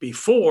asking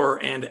before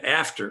and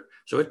after.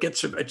 So it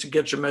gets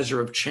a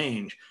measure of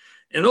change.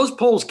 And those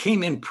polls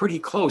came in pretty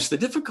close. The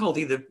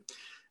difficulty that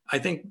I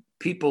think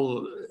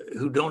people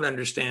who don't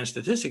understand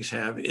statistics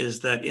have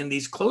is that in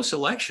these close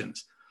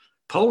elections,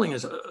 polling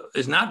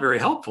is not very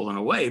helpful in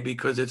a way,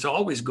 because it's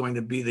always going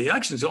to be, the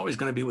election is always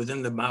going to be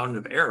within the bound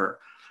of error.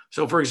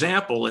 So for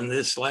example, in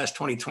this last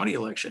 2020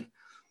 election,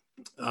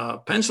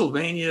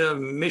 Pennsylvania,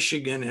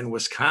 Michigan, and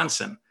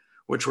Wisconsin,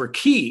 which were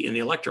key in the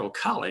Electoral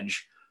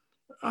College,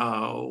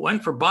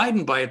 went for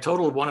Biden by a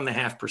total of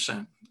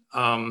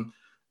 1.5%.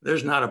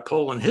 There's not a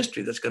poll in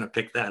history that's going to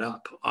pick that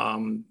up.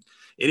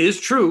 It is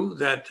true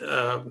that,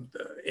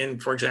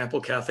 for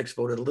example, Catholics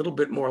voted a little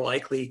bit more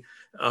likely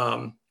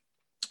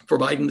for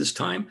Biden this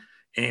time,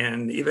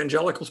 and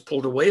evangelicals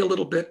pulled away a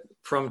little bit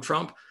from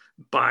Trump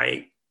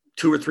by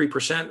 2 or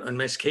 3% in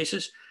most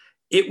cases.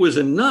 It was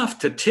enough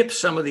to tip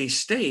some of these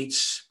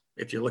states.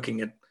 If you're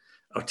looking at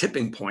a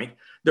tipping point,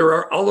 there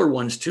are other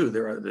ones too.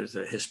 There's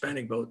the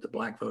Hispanic vote, the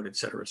Black vote, et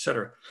cetera, et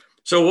cetera.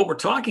 So what we're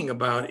talking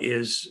about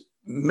is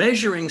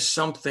measuring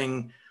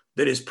something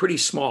that is pretty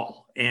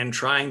small and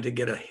trying to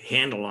get a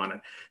handle on it.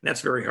 And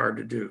that's very hard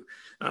to do.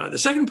 The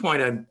second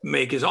point I'd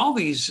make is all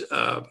these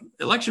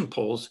election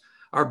polls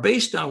are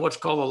based on what's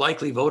called a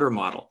likely voter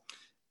model.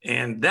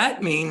 And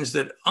that means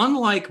that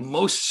unlike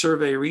most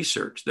survey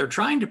research, they're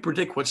trying to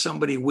predict what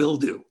somebody will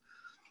do,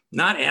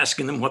 not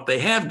asking them what they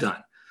have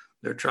done.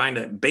 They're trying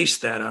to base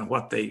that on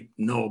what they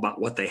know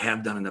about what they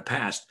have done in the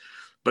past.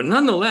 But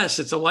nonetheless,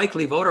 it's a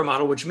likely voter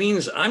model, which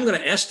means I'm going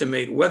to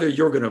estimate whether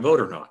you're going to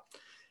vote or not.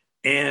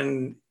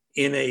 And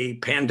in a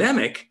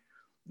pandemic,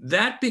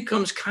 that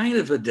becomes kind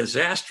of a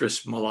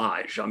disastrous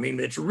melange. I mean,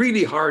 it's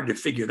really hard to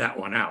figure that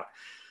one out,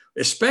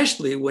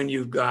 especially when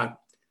you've got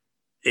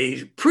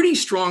a pretty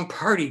strong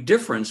party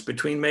difference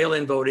between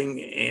mail-in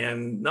voting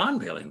and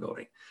non-mail-in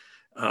voting.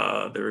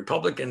 The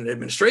Republican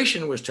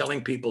administration was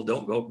telling people,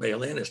 don't vote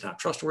mail-in, it's not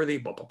trustworthy,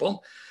 boom, boom, boom.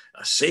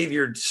 Save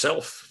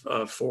yourself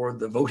for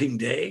the voting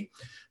day.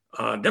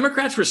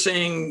 Democrats were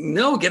saying,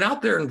 no, get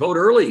out there and vote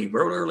early,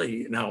 vote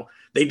early. Now,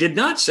 they did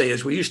not say,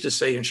 as we used to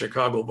say in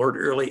Chicago, vote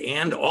early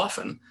and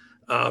often.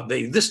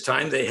 This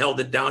time they held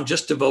it down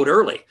just to vote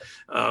early,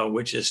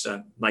 which is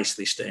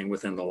nicely staying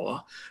within the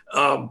law.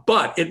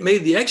 But it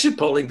made the exit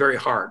polling very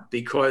hard,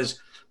 because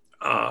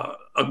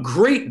a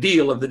great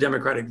deal of the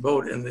Democratic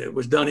vote, and it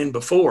was done in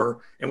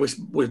before and was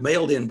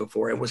mailed in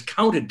before and was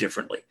counted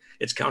differently.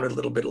 It's counted a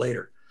little bit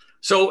later.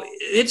 So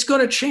it's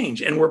going to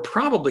change, and we're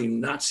probably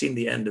not seeing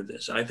the end of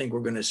this. I think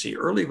we're going to see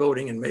early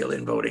voting and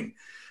mail-in voting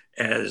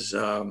as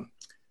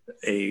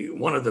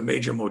one of the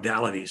major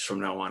modalities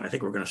from now on. I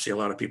think we're going to see a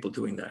lot of people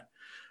doing that.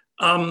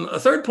 A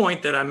third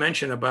point that I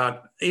mentioned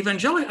about I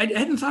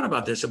hadn't thought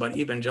about this about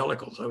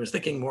evangelicals. I was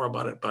thinking more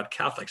about it about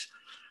Catholics.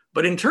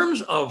 But in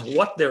terms of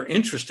what they're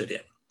interested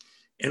in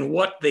and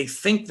what they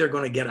think they're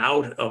going to get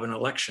out of an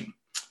election,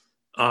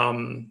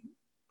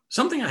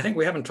 something I think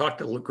we haven't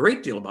talked a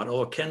great deal about,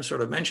 although Ken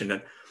sort of mentioned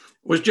it,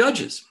 was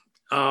judges.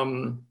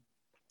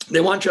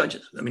 They want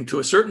judges. I mean, to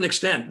a certain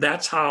extent,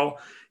 that's how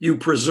you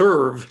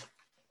preserve,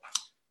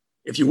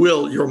 if you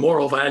will, your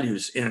moral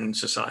values in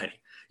society.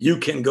 You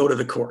can go to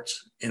the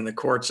courts, and the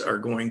courts are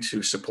going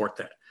to support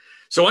that.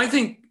 So I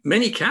think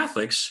many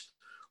Catholics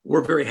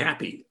were very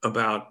happy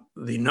about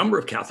the number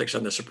of Catholics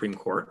on the Supreme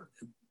Court.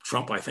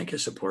 Trump, I think,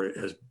 has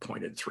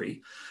appointed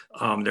 3.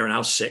 There are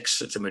now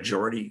 6. It's a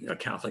majority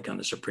Catholic on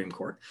the Supreme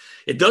Court.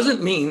 It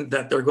doesn't mean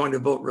that they're going to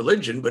vote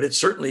religion, but it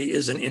certainly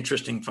is an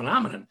interesting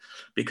phenomenon,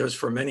 because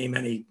for many,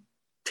 many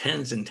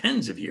tens and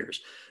tens of years,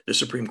 the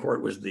Supreme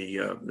Court was the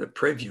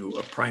preview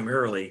of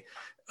primarily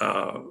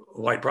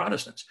white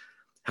Protestants.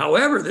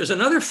 However, there's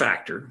another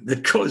factor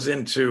that goes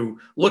into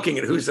looking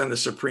at who's on the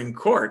Supreme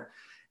Court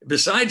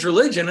besides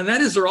religion, and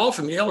that is they're all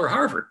from Yale or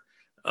Harvard.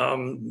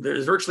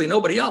 There's virtually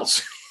nobody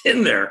else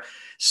in there.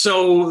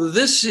 So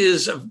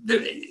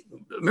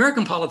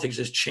American politics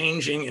is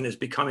changing and is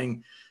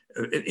becoming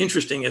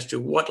interesting as to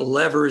what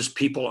levers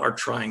people are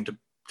trying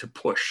to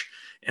push.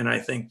 And I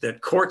think that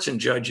courts and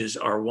judges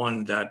are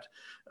one that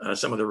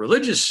some of the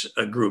religious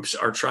groups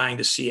are trying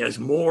to see as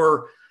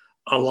more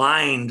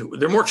aligned.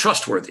 They're more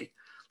trustworthy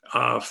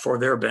for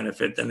their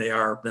benefit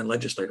than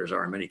legislators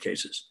are in many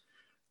cases.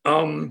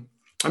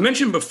 I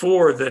mentioned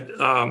before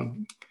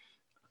that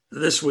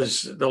this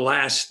was the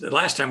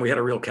last time we had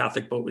a real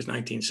Catholic vote was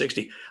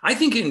 1960. I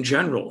think in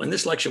general, and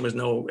this election was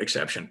no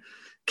exception,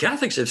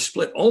 Catholics have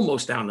split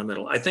almost down the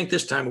middle. I think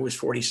this time it was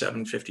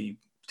 47-52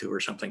 or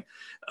something.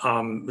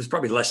 It was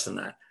probably less than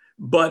that,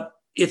 but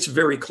it's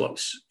very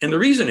close. And the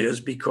reason is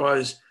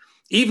because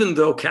even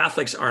though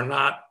Catholics are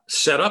not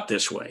set up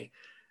this way,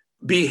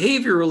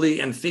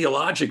 behaviorally and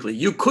theologically,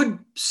 you could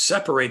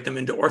separate them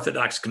into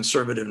Orthodox,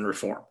 conservative, and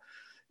Reform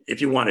if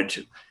you wanted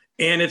to.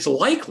 And it's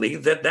likely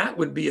that that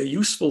would be a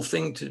useful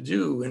thing to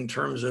do in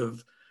terms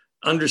of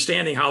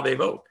understanding how they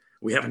vote.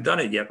 We haven't done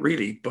it yet,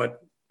 really,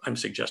 but I'm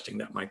suggesting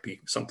that might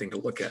be something to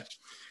look at.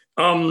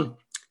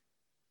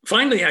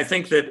 Finally, I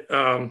think that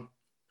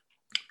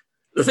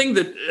the thing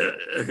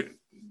that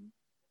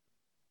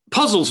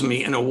puzzles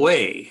me in a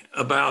way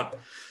about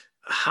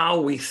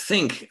how we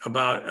think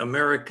about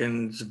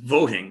Americans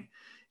voting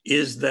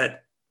is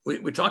that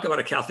we talk about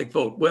a Catholic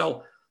vote.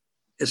 Well,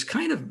 as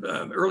kind of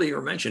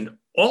earlier mentioned,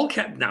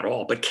 not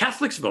all, but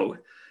Catholics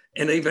vote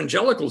and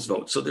evangelicals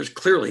vote. So there's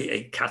clearly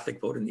a Catholic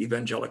vote, an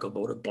evangelical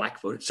vote, a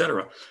black vote, et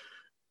cetera.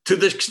 To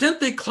the extent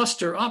they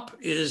cluster up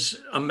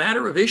is a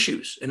matter of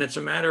issues, and it's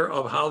a matter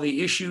of how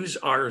the issues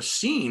are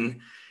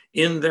seen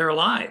in their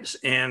lives.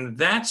 And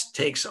that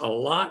takes a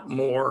lot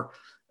more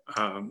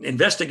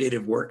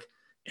investigative work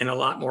and a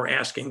lot more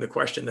asking the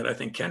question that I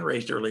think Ken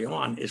raised early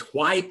on is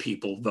why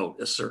people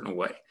vote a certain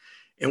way.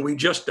 And we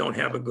just don't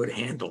have a good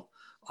handle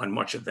on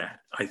much of that.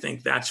 I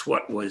think that's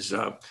what was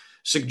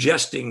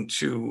suggesting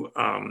to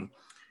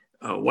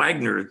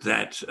Wagner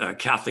that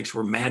Catholics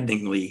were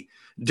maddeningly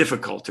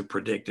difficult to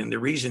predict. And the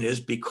reason is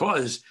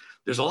because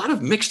there's a lot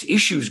of mixed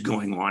issues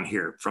going on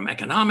here, from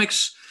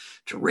economics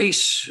to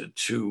race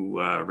to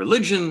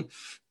religion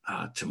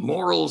to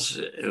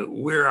morals.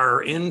 We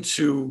are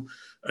into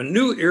a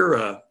new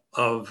era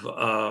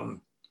of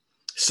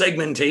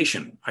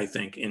segmentation, I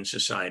think, in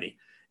society.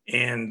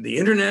 And the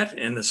internet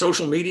and the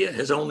social media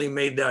has only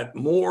made that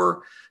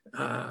more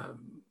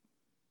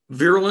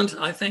virulent,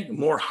 I think,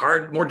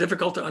 more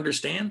difficult to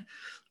understand.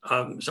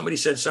 Somebody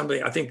said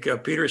I think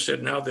Peter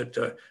said now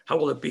that how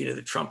will it be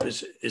that Trump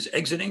is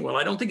exiting? Well,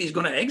 I don't think he's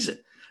going to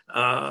exit.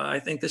 I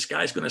think this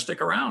guy's going to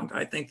stick around.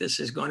 I think this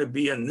is going to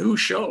be a new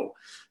show.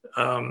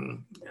 I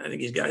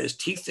think he's got his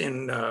teeth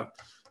in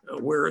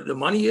where the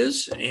money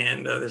is,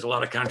 and there's a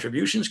lot of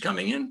contributions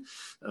coming in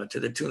to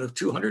the tune of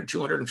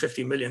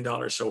 $250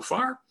 million so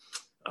far.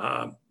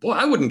 Boy,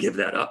 I wouldn't give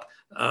that up.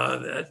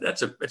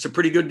 It's a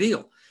pretty good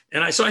deal.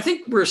 And so I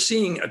think we're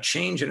seeing a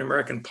change in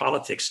American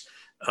politics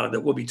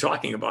that we'll be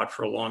talking about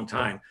for a long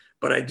time.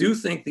 But I do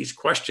think these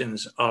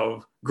questions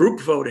of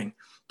group voting,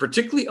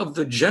 particularly of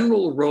the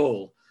general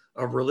role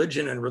of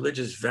religion and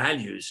religious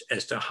values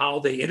as to how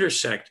they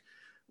intersect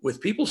with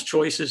people's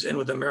choices and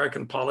with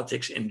American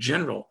politics in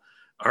general,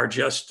 are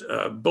just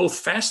both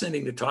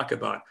fascinating to talk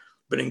about,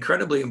 but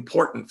incredibly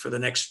important for the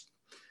next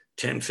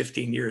 10,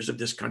 15 years of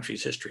this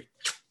country's history.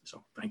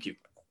 So thank you.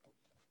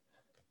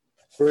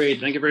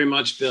 Great. Thank you very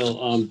much,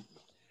 Bill.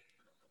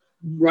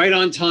 Right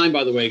on time,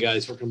 by the way,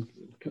 guys. We're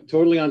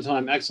totally on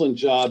time. Excellent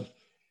job.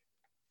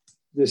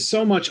 There's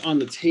so much on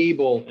the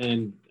table,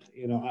 and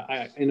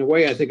in a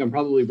way, I think I'm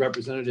probably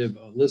representative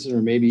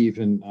listener, maybe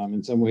even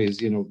in some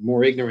ways,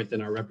 more ignorant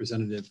than our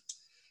representative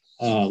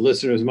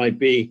listeners might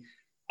be.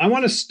 I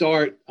want to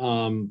start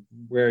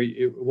where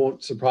it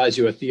won't surprise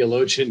you, a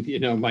theologian,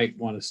 might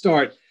want to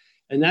start,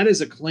 and that is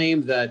a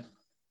claim that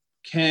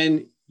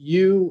Ken,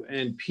 you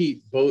and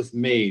Pete both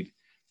made,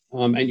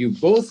 and you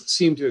both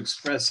seem to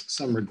express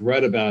some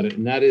regret about it,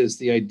 and that is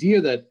the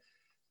idea that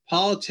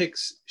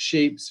politics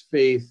shapes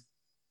faith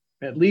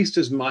at least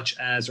as much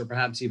as, or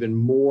perhaps even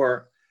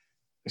more,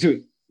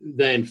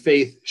 than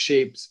faith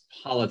shapes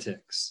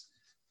politics.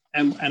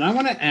 And I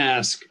want to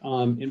ask,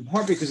 in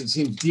part because it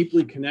seems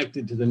deeply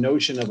connected to the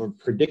notion of a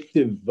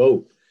predictive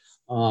vote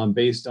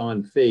based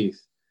on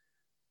faith,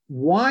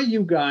 why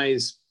you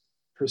guys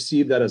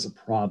perceive that as a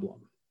problem.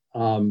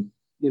 And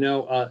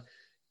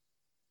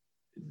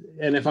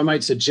if I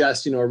might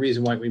suggest, a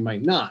reason why we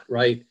might not,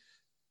 right?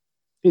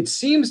 It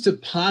seems to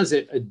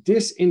posit a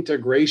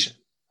disintegration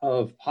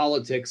of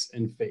politics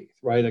and faith,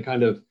 right? A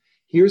kind of,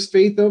 here's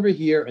faith over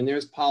here and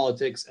there's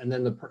politics. And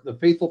then the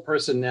faithful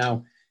person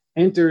now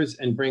enters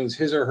and brings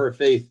his or her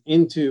faith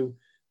into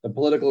the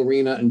political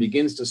arena and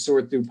begins to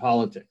sort through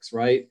politics,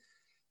 right?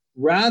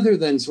 Rather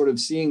than sort of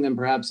seeing them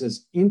perhaps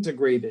as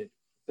integrated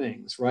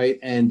things, right?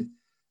 And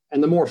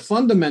the more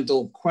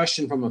fundamental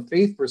question from a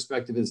faith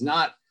perspective is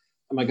not,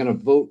 am I going to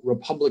vote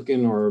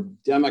Republican or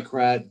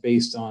Democrat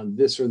based on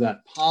this or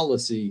that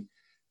policy?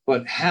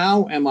 But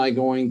how am I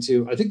going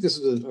to, I think this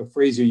is a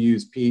phrase you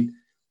use, Pete,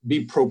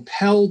 be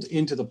propelled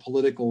into the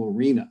political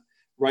arena,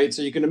 right?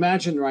 So you can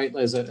imagine, right,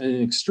 as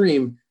an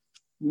extreme,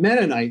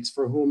 Mennonites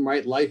for whom,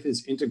 right, life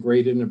is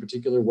integrated in a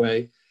particular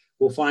way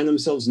will find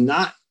themselves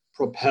not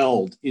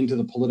propelled into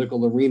the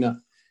political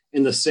arena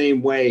in the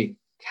same way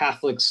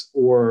Catholics,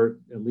 or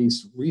at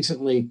least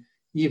recently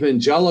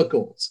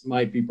evangelicals,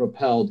 might be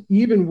propelled,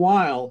 even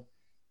while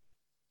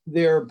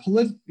their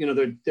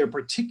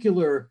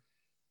particular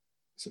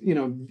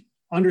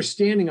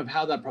understanding of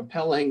how that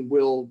propelling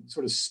will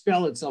sort of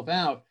spell itself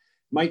out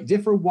might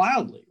differ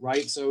wildly,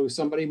 right? So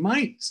somebody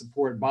might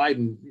support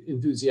Biden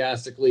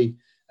enthusiastically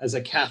as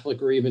a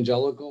Catholic or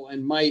evangelical,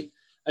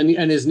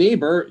 and his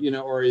neighbor,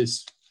 or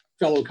his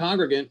fellow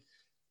congregant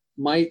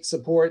might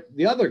support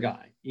the other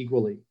guy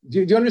equally.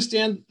 Do you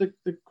understand the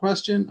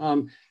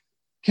question?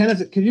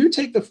 Kenneth, could you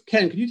take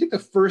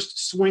the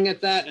first swing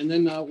at that, and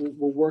then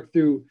we'll work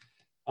through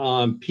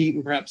Pete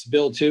and perhaps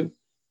Bill too?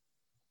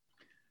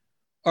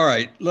 All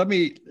right, let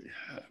me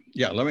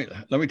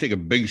take a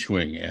big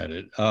swing at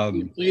it.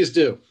 Please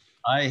do.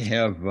 I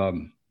have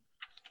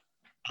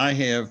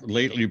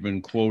lately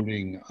been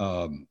quoting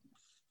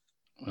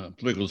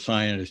political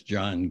scientist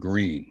John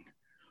Green,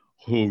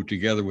 who,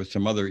 together with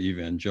some other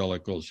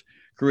evangelicals,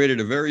 created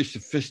a very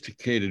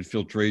sophisticated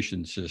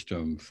filtration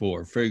system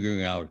for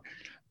figuring out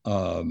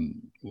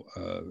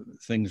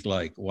things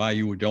like why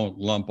you don't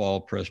lump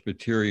all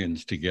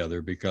Presbyterians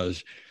together,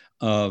 because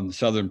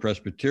Southern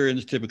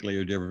Presbyterians typically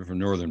are different from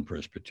Northern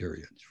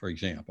Presbyterians, for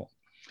example.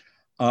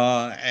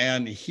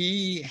 And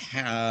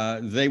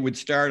they would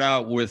start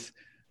out with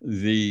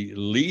the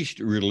least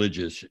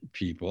religious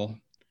people,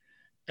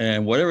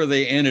 and whatever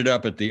they ended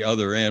up at the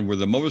other end were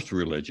the most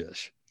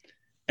religious.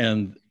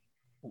 And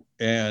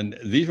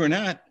these were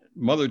not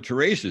Mother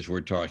Teresa's we're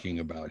talking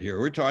about here.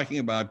 We're talking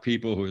about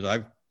people who, as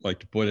I like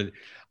to put it,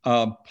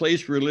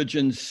 place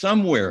religion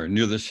somewhere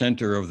near the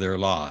center of their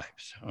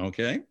lives,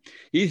 okay?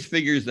 He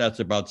figures that's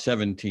about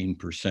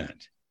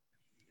 17%,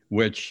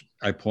 which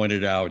I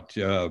pointed out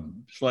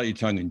slightly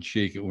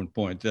tongue-in-cheek at one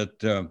point, that,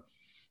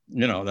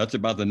 that's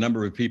about the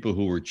number of people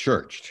who were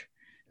churched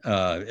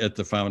at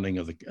the founding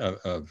of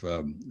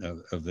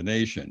the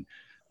nation.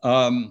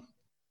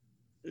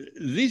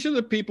 These are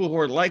the people who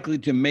are likely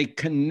to make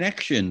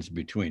connections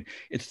between.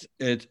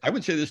 I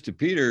would say this to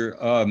Peter.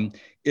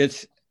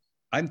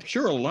 I'm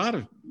sure a lot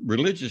of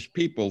religious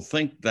people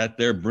think that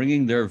they're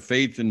bringing their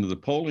faith into the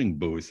polling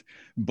booth,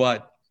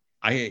 but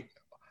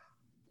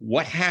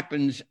what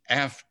happens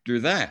after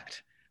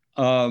that?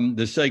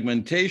 The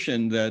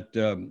segmentation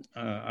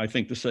I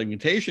think the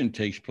segmentation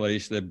takes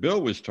place that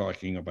Bill was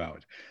talking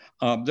about.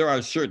 There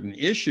are certain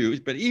issues,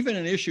 but even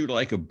an issue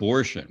like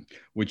abortion,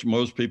 which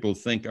most people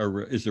think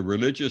is a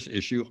religious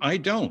issue, I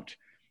don't.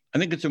 I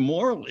think it's a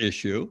moral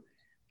issue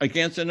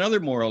against another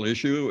moral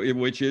issue,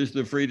 which is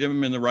the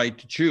freedom and the right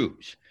to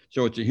choose.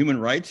 So it's a human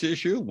rights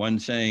issue, one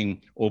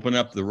saying open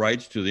up the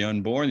rights to the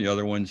unborn, the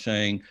other one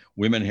saying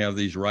women have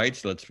these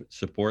rights, let's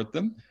support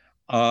them.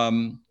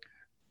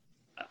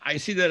 I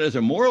see that as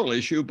a moral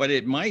issue, but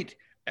it might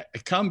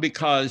come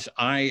because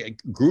I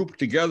group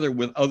together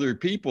with other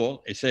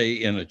people, say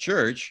in a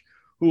church,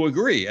 who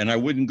agree, and I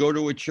wouldn't go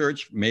to a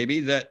church maybe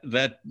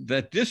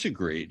that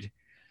disagreed.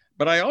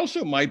 But I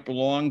also might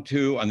belong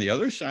to, on the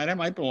other side, I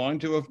might belong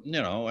to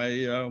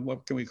a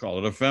what can we call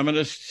it, a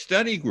feminist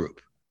study group,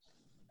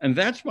 and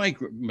that's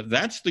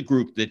the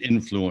group that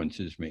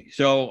influences me.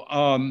 So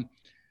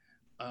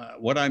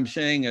what I'm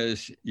saying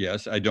is,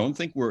 yes, I don't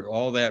think we're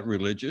all that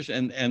religious,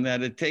 and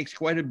that it takes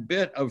quite a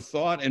bit of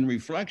thought and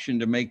reflection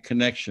to make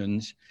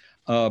connections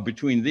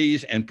between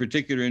these and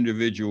particular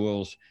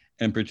individuals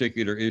and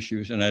particular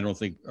issues. And I don't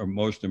think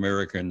most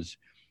Americans,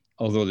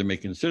 although they may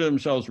consider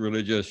themselves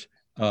religious,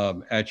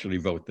 actually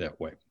vote that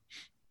way.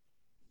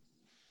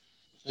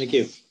 Thank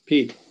you.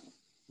 Pete.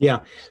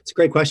 Yeah, it's a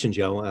great question,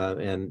 Joe.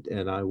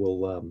 And I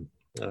will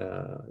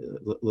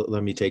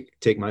let me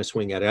take my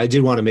swing at it. I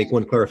did want to make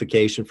one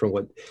clarification from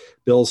what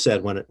Bill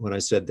said when I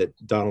said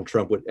that Donald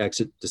Trump would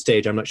exit the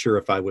stage. I'm not sure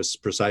if I was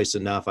precise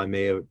enough. I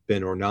may have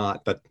been or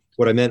not, but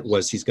what I meant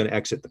was he's going to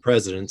exit the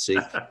presidency.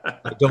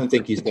 I don't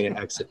think he's going to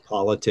exit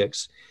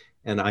politics,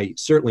 and I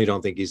certainly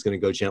don't think he's going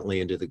to go gently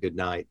into the good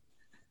night.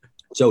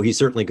 So he's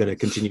certainly going to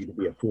continue to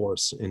be a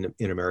force in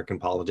American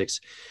politics,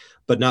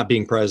 but not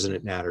being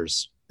president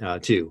matters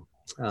too.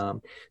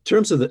 In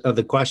terms of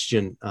the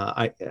question,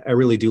 I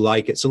really do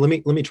like it. So let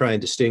me try and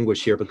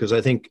distinguish here, because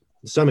I think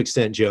to some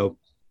extent, Joe,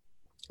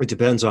 it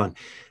depends on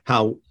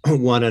how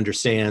one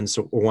understands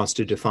or wants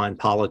to define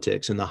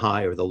politics in the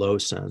high or the low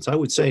sense. I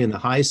would say in the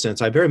high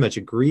sense, I very much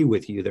agree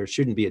with you. There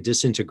shouldn't be a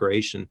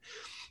disintegration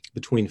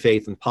between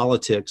faith and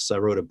politics. I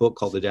wrote a book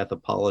called The Death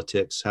of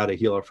Politics, How to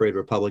Heal a Frayed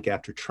Republic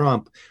After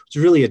Trump. It's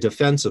really a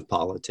defense of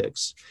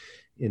politics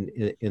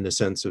in the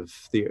sense of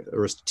the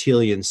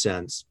Aristotelian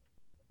sense.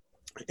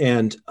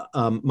 And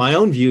my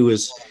own view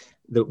is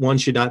that one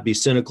should not be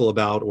cynical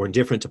about or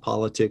indifferent to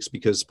politics,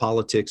 because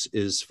politics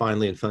is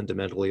finally and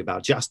fundamentally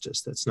about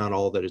justice. That's not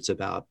all that it's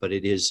about, but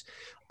it is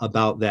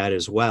about that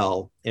as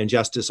well. And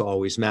justice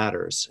always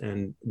matters.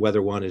 And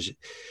whether one is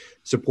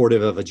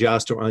supportive of a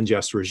just or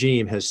unjust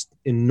regime has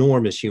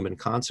enormous human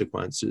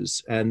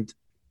consequences. And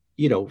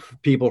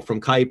people from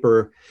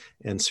Kuyper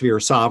and sphere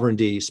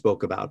sovereignty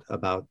spoke about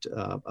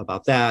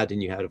that,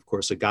 and you had, of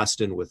course,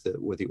 Augustine with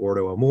the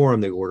Ordo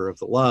Amorum, the Order of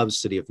the Loves,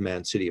 City of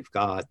Man, City of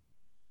God.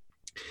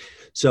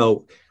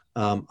 So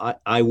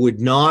I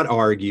would not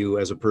argue,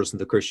 as a person of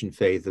the Christian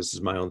faith, this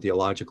is my own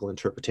theological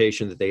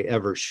interpretation, that they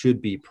ever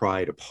should be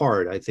pried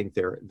apart. I think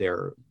they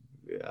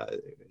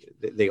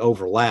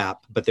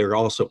overlap, but they're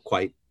also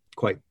quite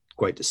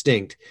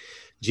distinct.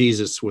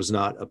 Jesus was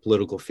not a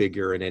political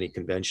figure in any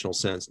conventional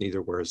sense,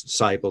 neither were his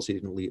disciples. He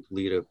didn't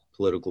lead a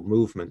political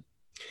movement.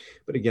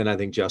 But again, I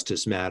think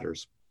justice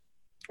matters.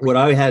 What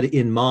I had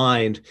in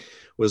mind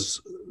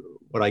was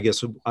what I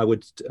guess I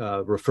would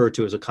refer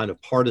to as a kind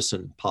of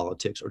partisan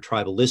politics or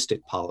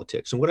tribalistic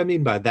politics. And what I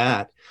mean by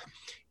that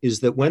is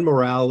that when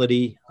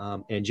morality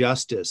and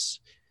justice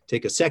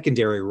take a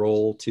secondary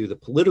role to the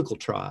political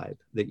tribe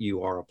that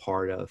you are a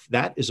part of,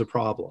 that is a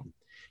problem.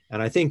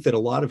 And I think that a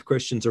lot of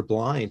Christians are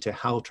blind to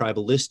how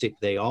tribalistic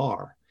they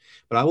are.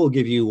 But I will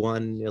give you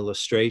one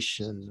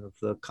illustration of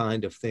the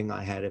kind of thing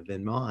I had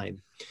in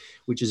mind,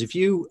 which is if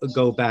you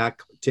go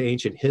back to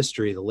ancient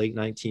history, the late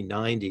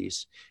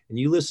 1990s, and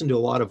you listen to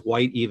a lot of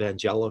white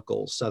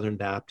evangelicals, Southern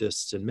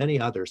Baptists, and many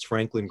others,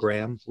 Franklin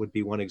Graham would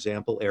be one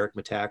example, Eric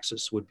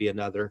Metaxas would be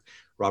another,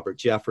 Robert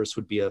Jeffress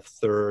would be a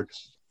third,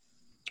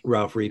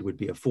 Ralph Reed would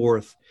be a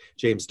fourth,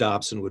 James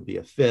Dobson would be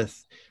a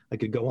fifth. I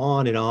could go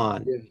on and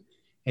on. Yeah.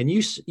 And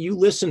you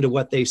listen to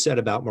what they said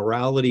about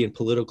morality and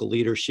political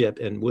leadership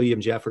and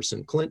William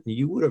Jefferson Clinton,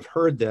 you would have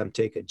heard them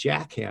take a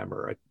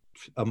jackhammer,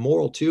 a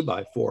moral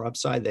 2x4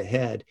 upside the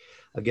head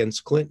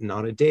against Clinton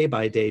on a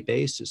day-by-day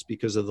basis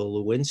because of the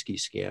Lewinsky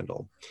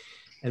scandal.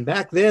 And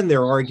back then,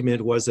 their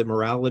argument was that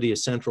morality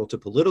is central to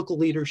political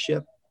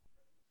leadership,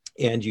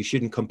 and you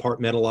shouldn't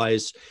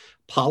compartmentalize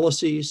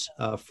policies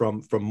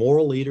from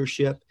moral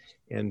leadership.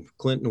 And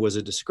Clinton was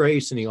a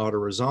disgrace, and he ought to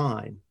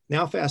resign.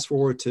 Now, fast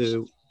forward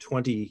to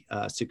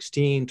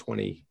 2016,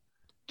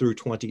 through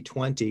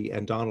 2020,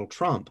 and Donald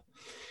Trump.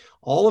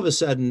 All of a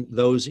sudden,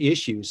 those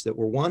issues that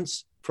were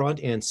once front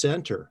and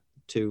center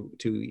to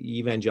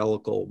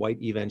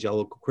white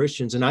evangelical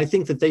Christians, and I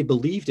think that they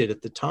believed it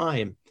at the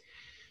time,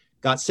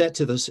 got set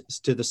to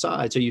the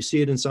side. So you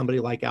see it in somebody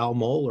like Al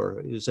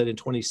Mohler, who said in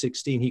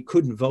 2016 he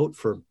couldn't vote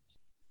for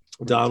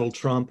Donald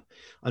Trump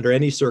under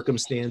any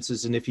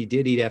circumstances, and if he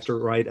did, he'd have to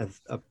write a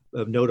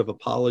note of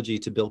apology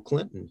to Bill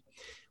Clinton.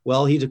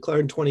 Well, he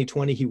declared in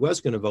 2020 he was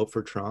going to vote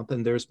for Trump,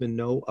 and there's been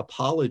no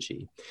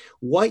apology.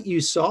 What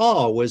you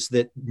saw was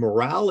that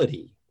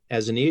morality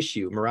as an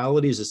issue,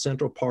 morality as a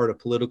central part of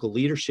political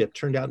leadership,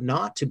 turned out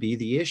not to be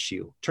the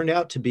issue, turned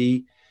out to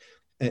be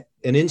an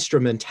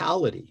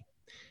instrumentality.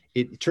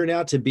 It turned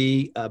out to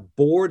be a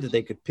board that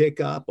they could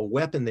pick up, a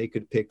weapon they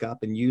could pick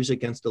up and use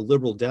against a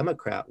liberal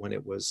Democrat when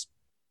it was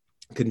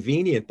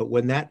convenient. But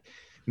when that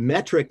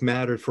metric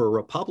mattered for a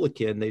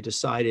Republican, they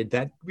decided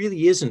that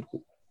really isn't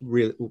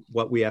really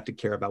what we have to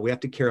care about. We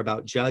have to care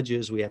about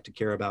judges. We have to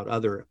care about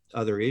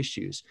other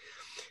issues.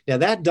 Now,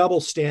 that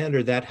double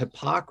standard, that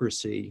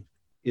hypocrisy,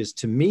 is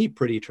to me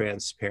pretty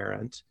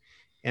transparent.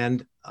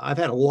 And I've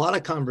had a lot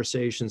of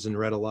conversations and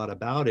read a lot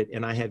about it,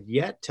 and I have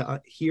yet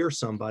to hear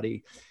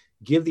somebody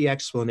give the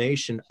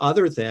explanation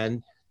other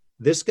than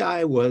this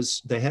guy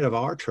was the head of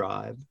our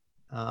tribe,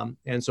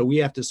 and so we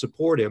have to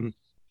support him.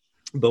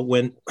 But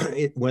when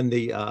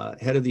the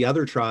head of the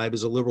other tribe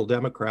is a liberal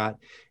Democrat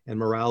and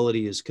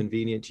morality is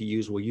convenient to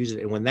use, we'll use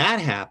it. And when that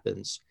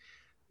happens,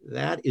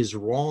 that is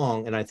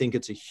wrong. And I think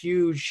it's a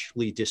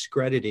hugely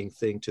discrediting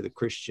thing to the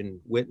Christian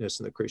witness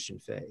and the Christian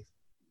faith.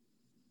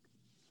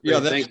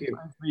 Yeah, thank you.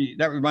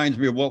 That reminds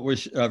me of what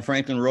was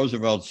Franklin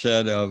Roosevelt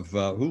said of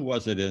who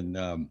was it in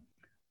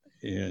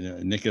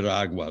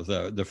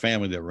Nicaragua, the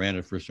family that ran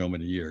it for so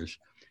many years.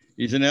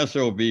 He's an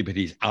SOB, but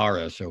he's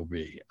our SOB.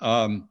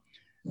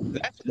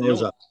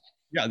 Somoza.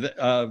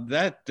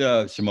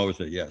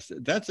 Somoza, yes.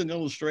 That's an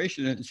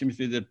illustration, it seems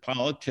to me, that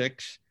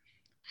politics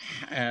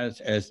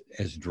as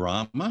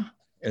drama,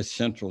 as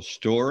central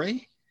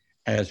story,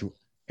 as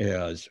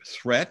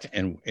threat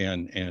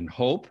and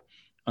hope,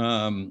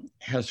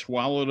 has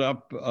swallowed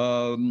up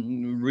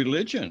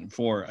religion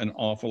for an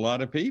awful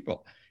lot of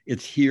people.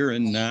 It's here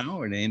and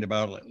now. It ain't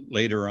about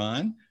later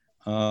on.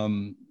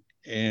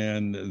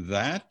 And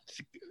that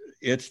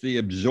it's the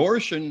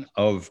absorption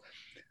of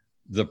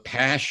the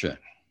passion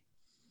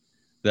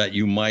that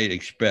you might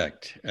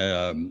expect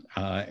and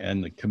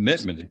the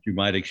commitment that you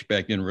might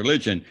expect in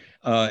religion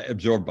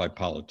absorbed by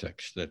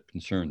politics that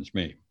concerns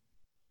me.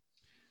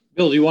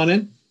 Bill, do you want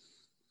in?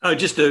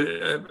 Just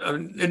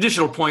an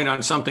additional point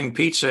on something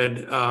Pete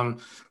said,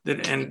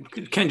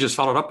 and Ken just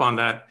followed up on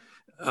that.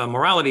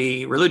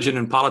 Morality, religion,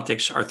 and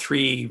politics are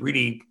three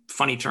really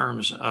funny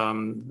terms.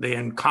 They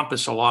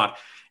encompass a lot.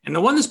 And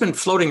the one that's been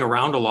floating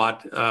around a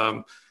lot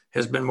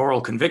has been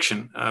moral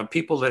conviction.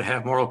 People that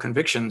have moral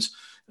convictions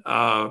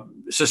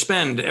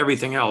suspend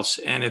everything else.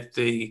 And if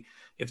the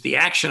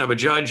action of a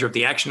judge or if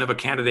the action of a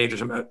candidate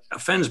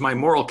offends my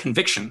moral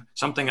conviction,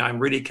 something I'm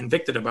really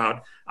convicted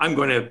about, I'm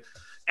going to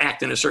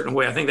act in a certain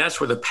way. I think that's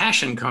where the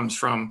passion comes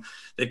from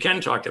that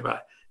Ken talked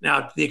about.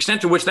 Now, the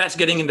extent to which that's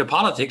getting into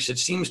politics, it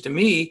seems to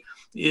me,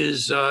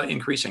 is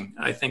increasing.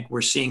 I think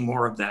we're seeing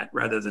more of that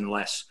rather than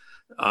less.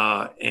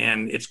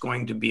 And it's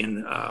going to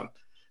be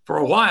for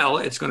a while,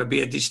 it's going to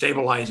be a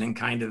destabilizing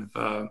kind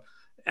of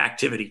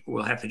activity.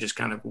 We'll have to just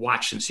kind of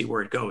watch and see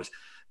where it goes.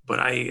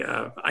 But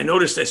I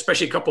noticed,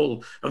 especially a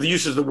couple of the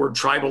uses of the word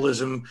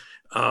tribalism.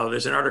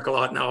 There's an article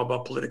out now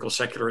about political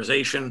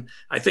secularization.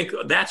 I think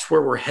that's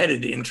where we're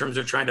headed in terms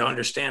of trying to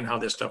understand how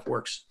this stuff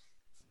works.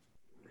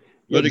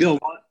 Political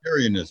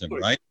sectarianism,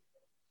 right?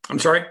 I'm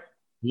sorry?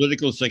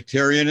 Political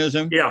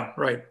sectarianism? Yeah,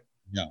 right.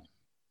 Yeah.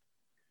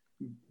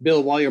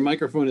 Bill, while your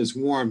microphone is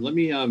warm, let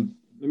me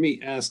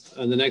ask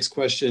the next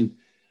question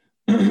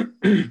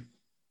to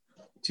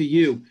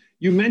you.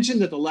 You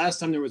mentioned that the last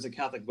time there was a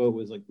Catholic vote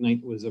was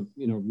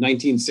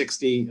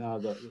 1960,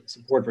 the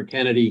support for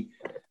Kennedy.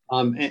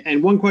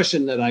 And one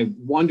question that I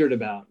wondered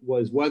about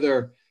was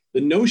whether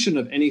the notion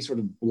of any sort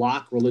of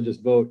block religious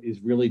vote is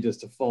really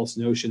just a false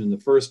notion in the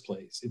first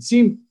place. It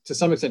seemed to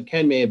some extent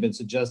Ken may have been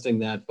suggesting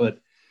that, but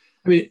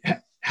I mean,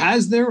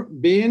 has there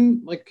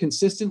been like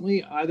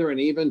consistently either an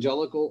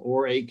evangelical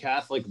or a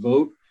Catholic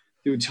vote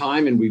through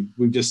time, and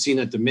we've just seen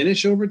it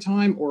diminish over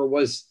time, or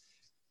was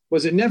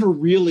it never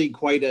really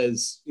quite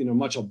as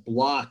much a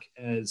block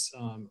as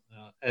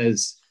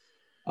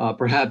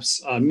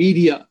perhaps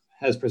media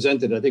has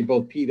presented? I think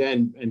both Pete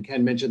and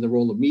Ken mentioned the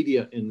role of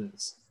media in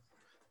this.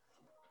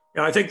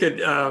 Yeah, I think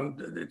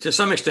that to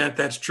some extent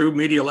that's true.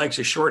 Media likes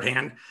a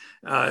shorthand.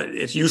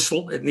 It's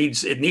useful. It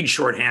needs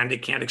shorthand.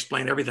 It can't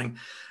explain everything.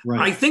 Right.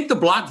 I think the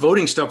block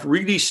voting stuff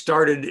really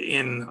started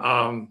in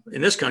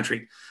this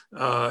country,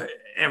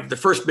 and the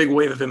first big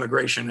wave of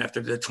immigration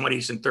after the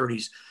 20s and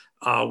 30s,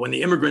 when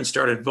the immigrants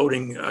started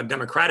voting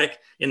Democratic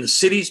in the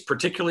cities,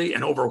 particularly,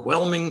 and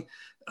overwhelming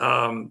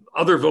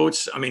other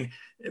votes. I mean,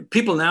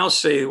 people now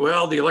say,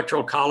 well, the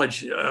Electoral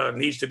College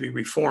needs to be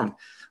reformed.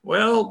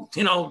 Well,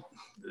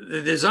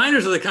 the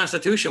designers of the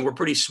Constitution were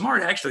pretty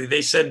smart, actually.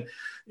 They said,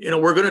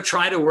 we're going to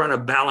try to run a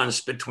balance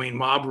between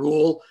mob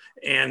rule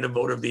and the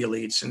vote of the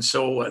elites. And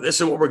so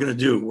this is what we're going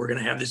to do. We're going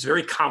to have this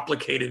very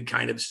complicated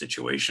kind of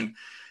situation.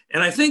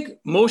 And I think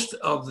most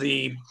of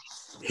the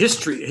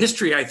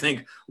history, I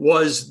think,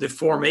 was the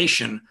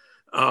formation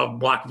of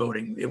block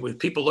voting. It was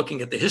people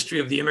looking at the history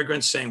of the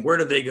immigrants saying, where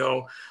did they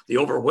go? The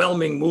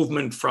overwhelming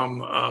movement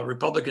from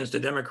Republicans to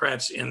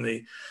Democrats in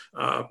the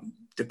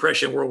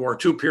Depression, World War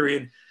II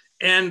period.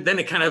 And then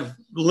it kind of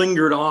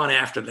lingered on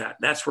after that.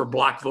 That's where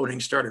block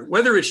voting started.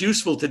 Whether it's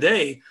useful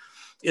today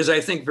is,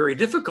 I think, very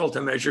difficult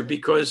to measure,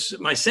 because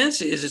my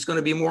sense is it's going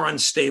to be more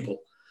unstable.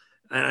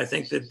 And I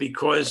think that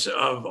because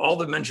of all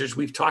the measures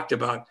we've talked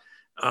about,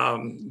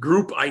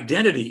 group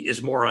identity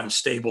is more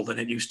unstable than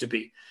it used to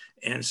be.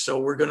 And so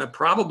we're going to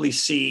probably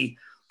see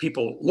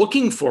people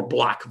looking for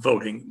block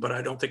voting, but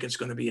I don't think it's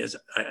going to be as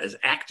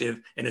active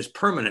and as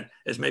permanent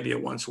as maybe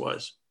it once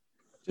was.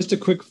 Just a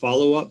quick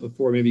follow-up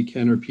before maybe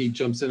Ken or Pete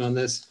jumps in on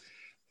this.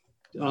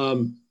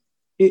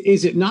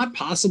 Is it not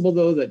possible,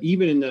 though, that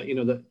even in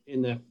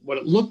the what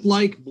it looked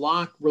like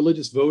block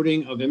religious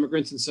voting of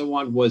immigrants and so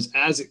on was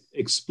as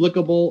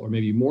explicable, or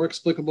maybe more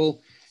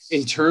explicable,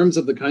 in terms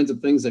of the kinds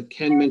of things that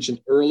Ken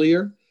mentioned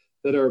earlier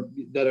that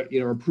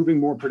are proving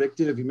more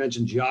predictive? You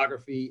mentioned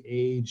geography,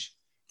 age,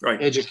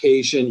 right,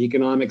 education,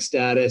 economic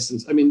status,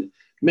 and I mean,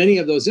 many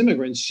of those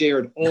immigrants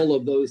shared all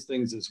of those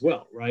things as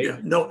well, right? Yeah.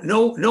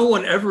 No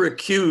one ever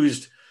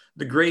accused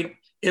the great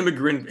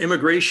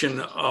immigration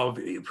of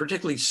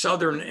particularly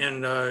Southern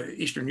and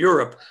Eastern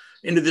Europe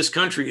into this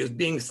country as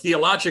being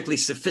theologically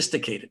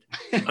sophisticated.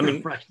 I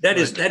mean, right, that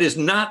is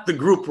not the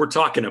group we're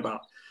talking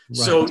about.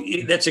 Right. So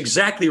that's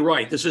exactly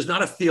right. This is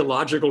not a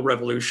theological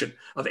revolution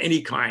of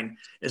any kind.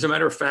 As a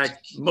matter of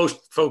fact,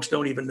 most folks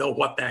don't even know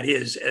what that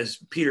is, as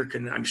Peter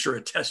can, I'm sure,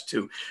 attest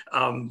to.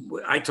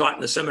 I taught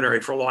in the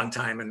seminary for a long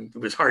time, and it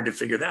was hard to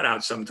figure that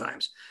out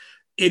sometimes.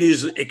 It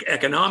is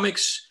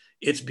economics,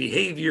 it's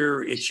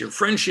behavior, it's your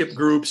friendship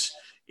groups,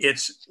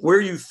 it's where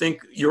you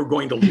think you're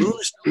going to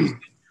lose something.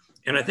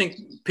 And I think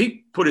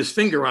Pete put his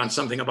finger on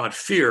something about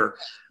fear.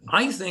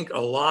 I think a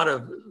lot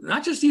of,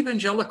 not just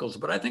evangelicals,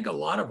 but I think a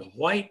lot of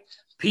white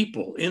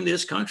people in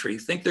this country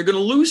think they're going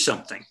to lose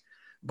something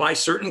by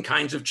certain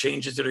kinds of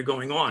changes that are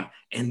going on.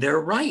 And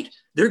they're right.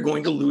 They're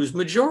going to lose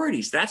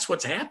majorities. That's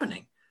what's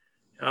happening.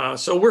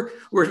 So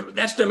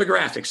that's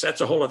demographics.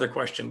 That's a whole other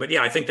question. But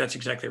yeah, I think that's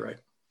exactly right.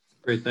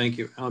 Great, thank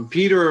you.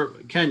 Peter,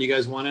 Ken, you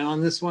guys want in on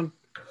this one?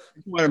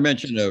 I want to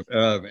mention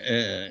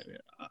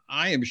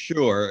I am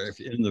sure if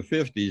in the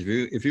 50s,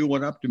 if you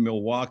went up to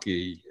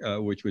Milwaukee,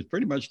 which was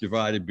pretty much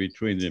divided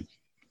between the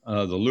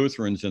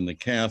Lutherans and the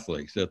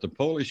Catholics, that the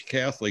Polish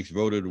Catholics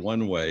voted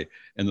one way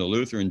and the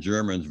Lutheran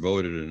Germans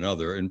voted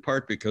another, in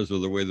part because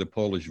of the way the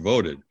Polish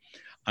voted.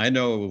 I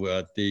know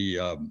that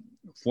the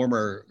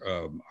former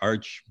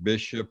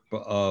Archbishop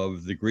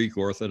of the Greek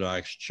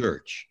Orthodox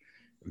Church,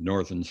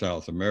 North and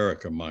South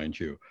America, mind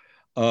you,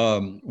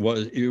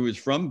 he was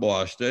from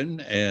Boston,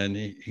 and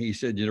he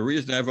said, the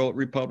reason I vote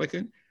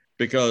Republican,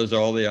 because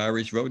all the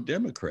Irish vote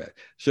Democrat.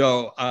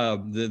 So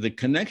the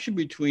connection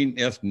between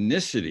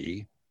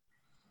ethnicity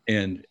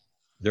and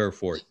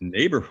therefore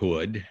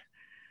neighborhood,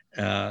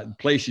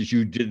 places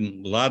a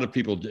lot of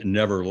people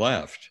never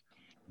left.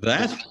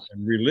 That's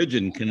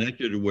religion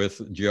connected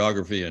with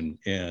geography and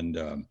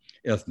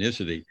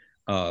ethnicity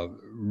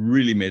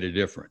really made a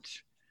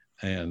difference.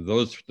 And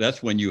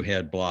that's when you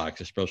had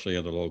blocks, especially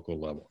at the local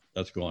level.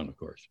 That's gone, of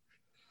course.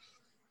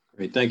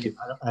 Great, thank you.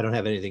 I don't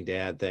have anything to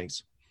add,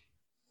 thanks.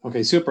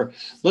 Okay, super.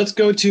 Let's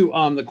go to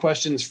the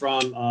questions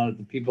from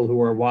the people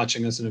who are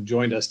watching us and have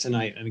joined us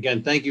tonight. And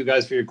again, thank you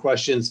guys for your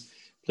questions.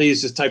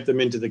 Please just type them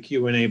into the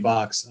Q&A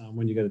box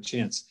when you get a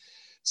chance.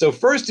 So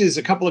first is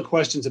a couple of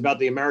questions about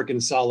the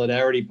American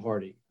Solidarity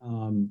Party.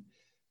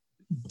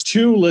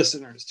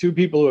 Two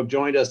people who have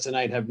joined us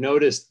tonight have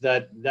noticed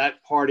that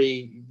that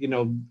party,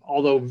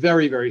 although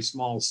very, very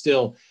small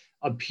still,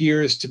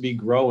 appears to be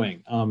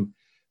growing.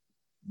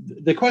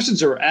 the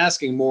questions are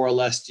asking more or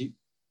less,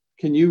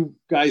 can you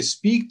guys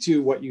speak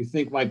to what you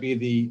think might be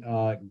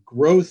the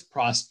growth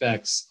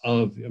prospects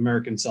of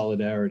American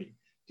Solidarity?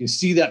 Do you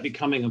see that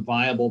becoming a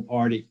viable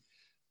party?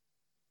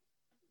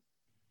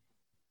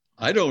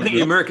 I don't think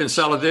know. American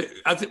Solidarity.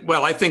 I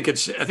think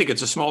it's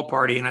a small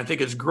party, and I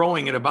think it's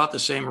growing at about the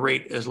same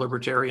rate as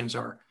libertarians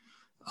are.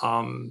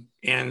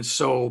 And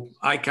so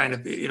I kind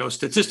of,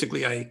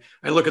 statistically, I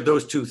look at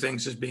those two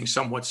things as being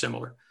somewhat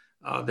similar.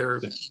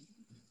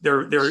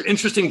 They're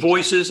interesting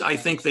voices. I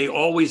think they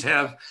always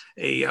have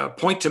a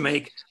point to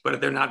make,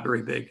 but they're not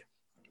very big.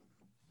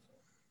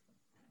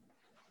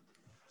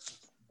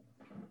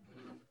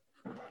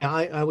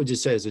 I would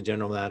just say, as a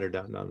general matter,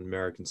 not on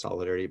American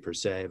Solidarity per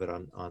se, but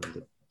on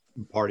the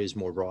parties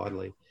more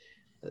broadly,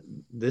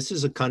 this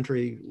is a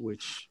country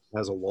which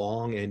has a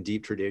long and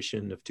deep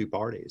tradition of two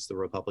parties, the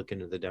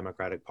Republican and the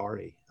Democratic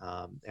Party.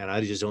 And I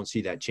just don't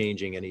see that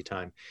changing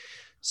anytime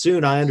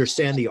soon. I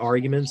understand the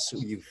arguments.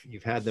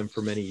 You've had them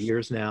for many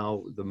years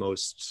now. The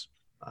most,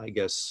 I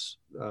guess,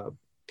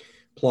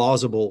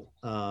 plausible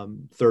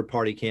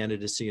third-party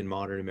candidacy in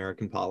modern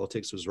American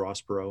politics was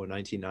Ross Perot in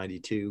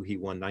 1992. He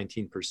won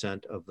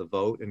 19% of the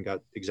vote and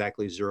got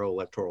exactly 0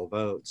 electoral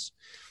votes.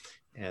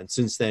 And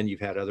since then, you've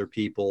had other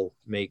people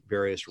make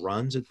various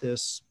runs at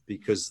this,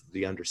 because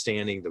the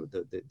understanding,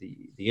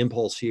 the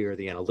impulse here,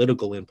 the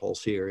analytical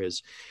impulse here,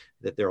 is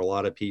that there are a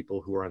lot of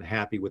people who are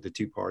unhappy with the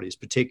two parties,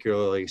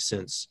 particularly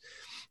since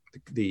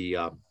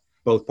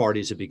both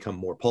parties have become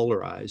more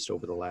polarized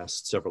over the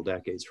last several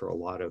decades for a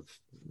lot of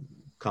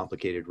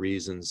complicated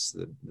reasons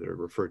that are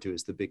referred to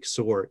as the big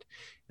sort.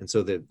 And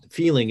so the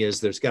feeling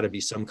is there's got to be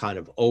some kind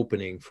of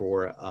opening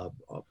for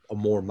a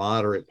more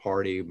moderate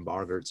party,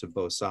 moderates of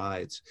both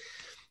sides.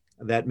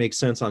 That makes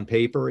sense on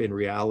paper. In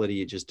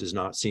reality, it just does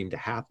not seem to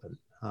happen.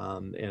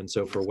 And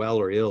so for well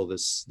or ill,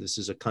 this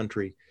is a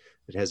country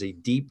that has a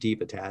deep, deep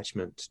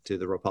attachment to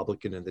the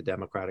Republican and the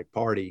Democratic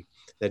Party.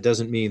 That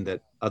doesn't mean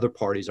that other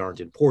parties aren't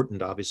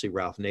important. Obviously,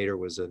 Ralph Nader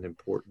was an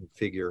important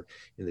figure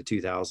in the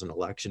 2000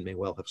 election, may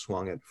well have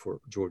swung it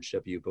for George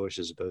W. Bush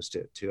as opposed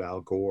to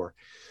Al Gore.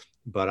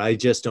 But I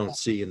just don't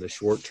see in the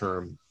short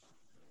term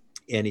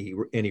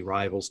any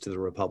rivals to the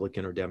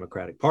Republican or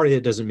Democratic Party.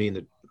 It doesn't mean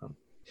that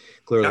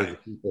clearly the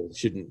people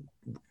shouldn't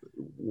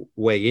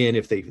weigh in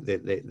if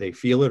they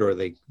feel it, or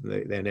they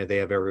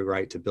have every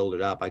right to build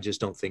it up. I just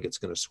don't think it's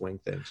going to swing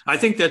things. I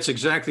think that's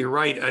exactly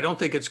right. I don't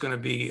think it's going to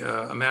be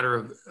a matter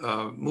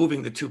of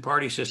moving the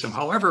two-party system.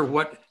 However,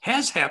 what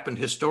has happened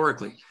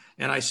historically,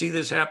 and I see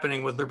this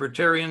happening with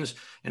libertarians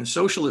and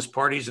socialist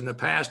parties in the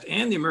past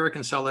and the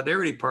American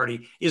Solidarity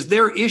Party, is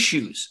their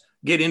issues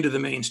get into the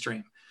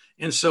mainstream.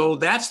 And so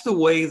that's the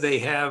way they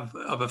have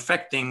of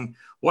affecting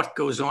what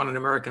goes on in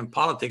American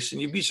politics.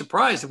 And you'd be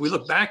surprised if we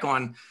look back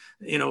on,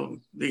 the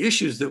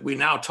issues that we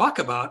now talk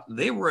about,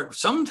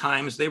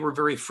 sometimes they were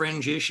very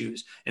fringe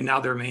issues, and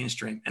now they're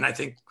mainstream. And I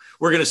think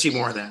we're going to see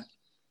more of that.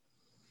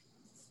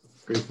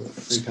 Great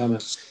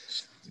comment.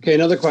 Okay,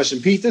 another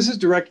question. Pete, this is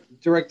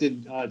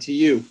directed to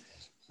you.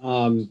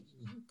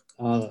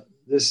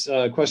 This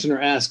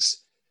questioner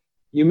asks,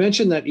 you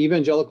mentioned that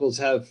evangelicals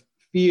have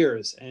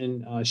fears,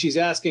 and she's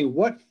asking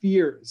what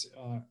fears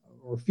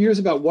or fears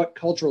about what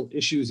cultural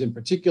issues in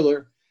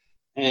particular,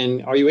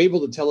 and are you able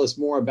to tell us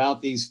more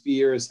about these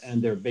fears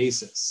and their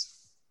basis?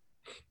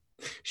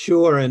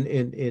 Sure, and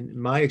in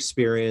my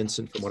experience,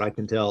 and from what I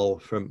can tell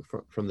from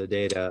the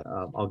data,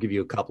 I'll give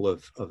you a couple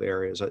of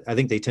areas. I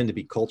think they tend to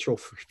be cultural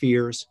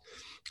fears.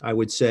 I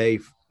would say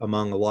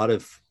among a lot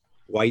of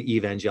white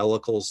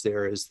evangelicals,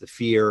 there is the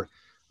fear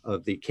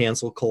of the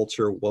cancel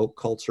culture, woke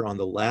culture on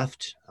the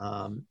left,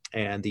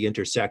 and the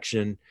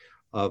intersection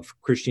of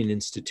Christian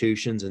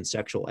institutions and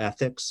sexual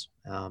ethics.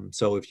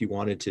 So if you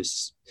wanted to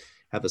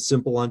have a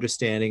simple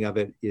understanding of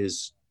it,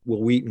 is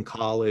will Wheaton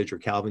College or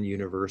Calvin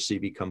University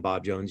become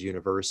Bob Jones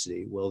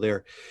University? Will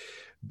there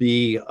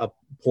be a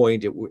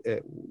point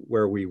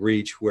where we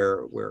reach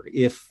where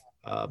if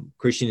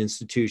Christian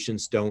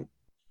institutions don't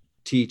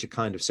teach a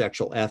kind of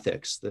sexual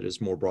ethics that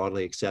is more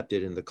broadly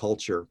accepted in the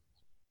culture,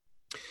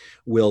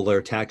 will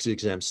their tax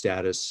exempt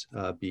status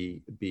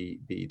be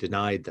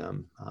denied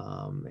them?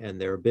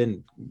 And there have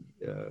been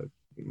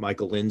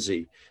Michael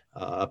Lindsay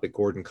up at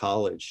Gordon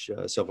College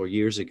several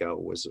years ago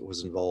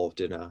was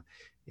involved in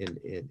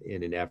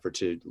an effort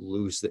to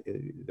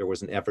there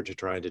was an effort to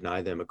try and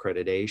deny them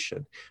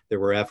accreditation. There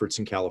were efforts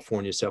in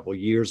California several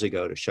years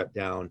ago to shut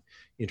down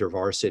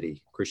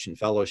InterVarsity Christian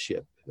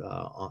Fellowship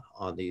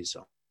on these.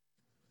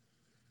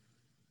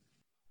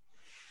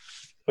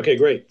 Okay,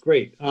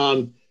 great.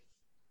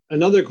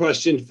 Another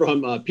question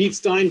from Pete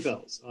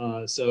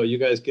Steinfels. So you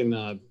guys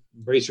can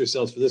brace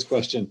yourselves for this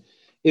question.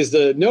 Is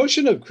the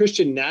notion of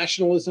Christian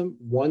nationalism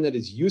one that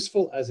is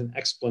useful as an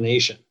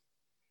explanation?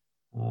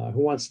 Who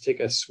wants to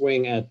take a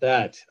swing at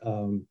that?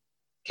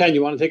 Ken,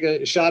 you want to take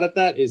a shot at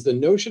that? Is the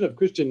notion of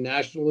Christian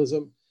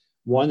nationalism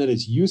one that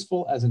is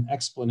useful as an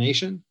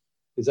explanation?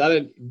 Is that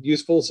a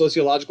useful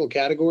sociological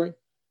category?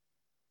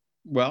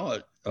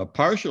 Well, a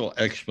partial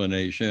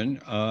explanation,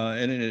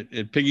 and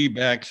it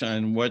piggybacks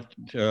on what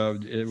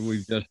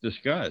we've just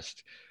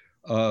discussed.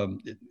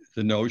 The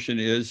notion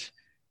is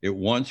it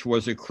once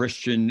was a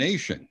Christian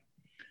nation.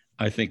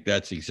 I think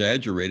that's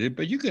exaggerated,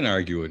 but you can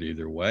argue it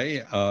either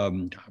way.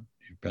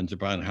 Depends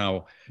upon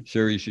how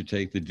serious you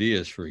take the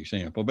deists, for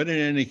example. But in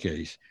any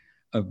case,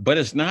 but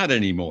it's not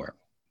anymore.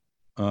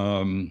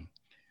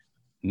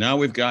 Now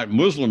we've got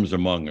Muslims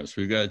among us.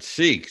 We've got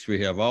Sikhs.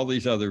 We have all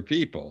these other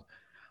people.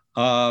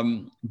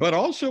 But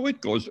also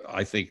it goes,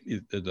 I think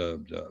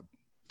the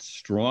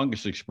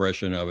strongest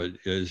expression of it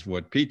is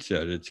what Pete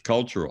said. It's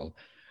cultural.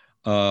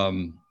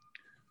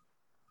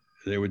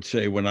 They would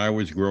say when I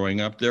was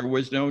growing up, there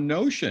was no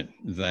notion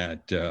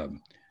that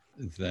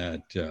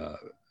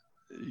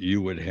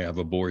you would have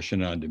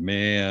abortion on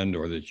demand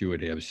or that you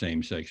would have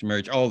same-sex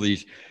marriage, all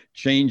these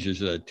changes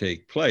that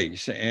take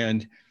place.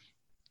 And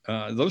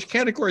those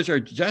categories are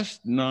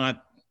just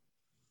not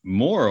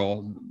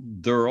moral.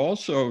 They're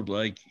also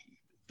like,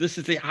 this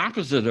is the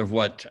opposite of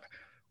what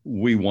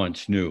we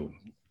once knew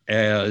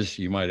as,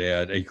 you might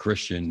add, a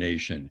Christian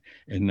nation,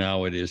 and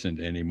now it isn't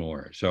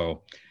anymore.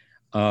 So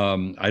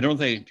I don't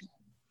think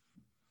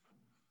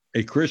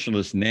a Christian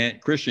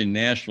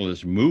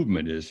nationalist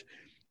movement is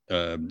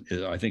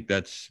I think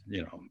that's,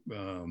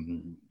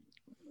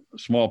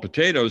 small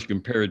potatoes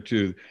compared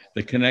to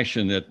the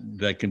connection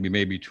that can be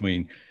made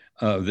between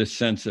this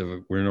sense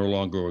of we're no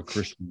longer a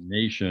Christian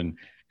nation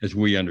as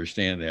we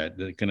understand that,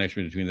 the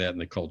connection between that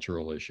and the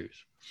cultural issues.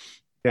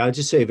 Yeah, I'll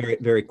just say very,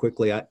 very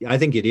quickly, I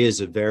think it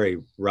is a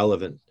very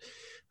relevant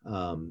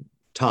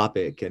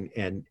topic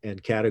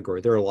and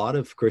category. There are a lot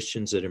of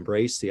Christians that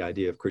embrace the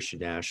idea of Christian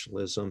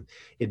nationalism.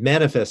 It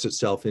manifests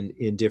itself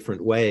in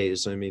different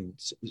ways. I mean,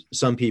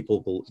 some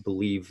people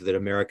believe that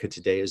America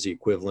today is the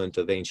equivalent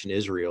of ancient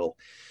Israel,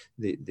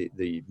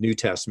 the New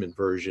Testament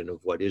version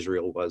of what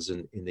Israel was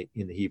in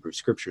the Hebrew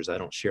scriptures. I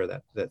don't share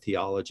that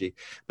theology,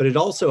 but it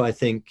also, I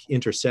think,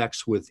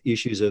 intersects with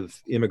issues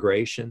of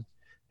immigration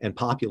and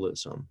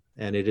populism.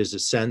 And it is a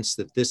sense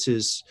that this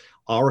is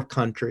our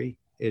country.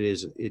 It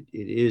is,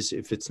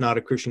 if it's not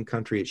a Christian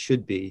country, it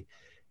should be.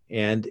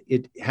 And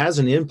it has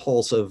an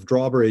impulse of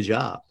drawbridge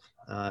up.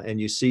 And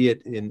you see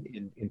it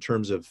in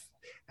terms of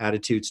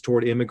attitudes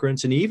toward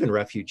immigrants and even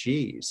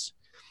refugees.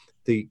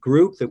 The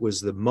group that was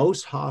the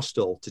most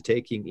hostile to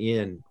taking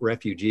in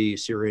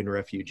refugees, Syrian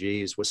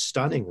refugees, was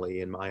stunningly,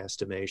 in my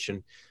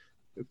estimation,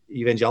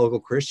 evangelical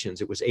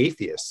Christians. It was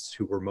atheists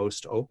who were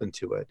most open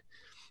to it.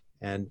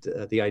 And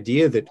the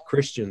idea that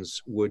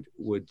Christians would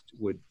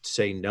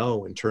say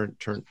no and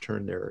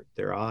turn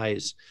their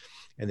eyes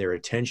and their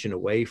attention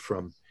away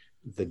from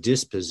the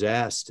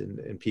dispossessed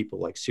and people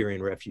like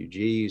Syrian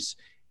refugees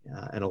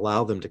and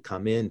allow them to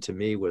come in, to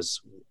me was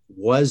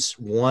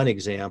one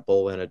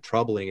example, and a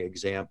troubling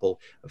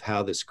example, of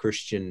how this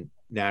Christian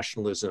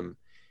nationalism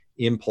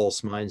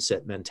impulse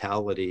mindset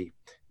mentality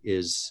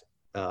is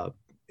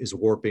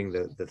warping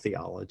the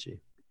theology.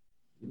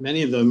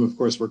 Many of them, of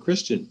course, were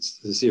Christians,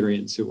 the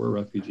Syrians who were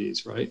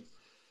refugees, right?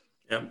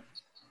 Yeah.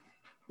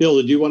 Bill,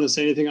 did you want to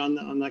say anything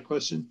on that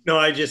question? No,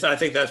 I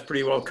think that's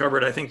pretty well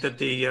covered. I think that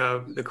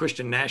the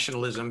Christian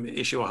nationalism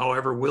issue,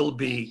 however, will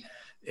be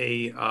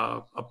a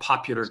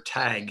popular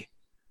tag.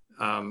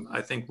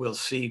 I think we'll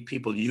see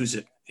people use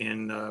it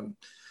in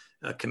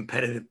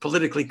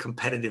politically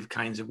competitive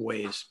kinds of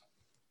ways.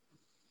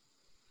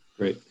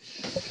 Great.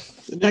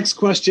 The next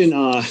question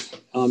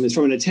is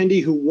from an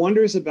attendee who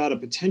wonders about a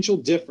potential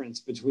difference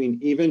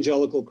between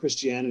evangelical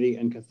Christianity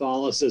and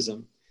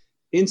Catholicism,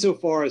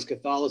 insofar as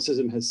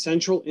Catholicism has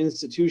central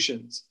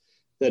institutions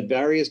that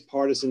various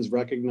partisans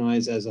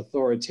recognize as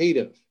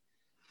authoritative.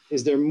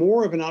 Is there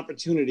more of an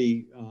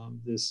opportunity,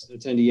 this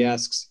attendee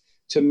asks,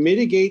 to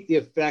mitigate the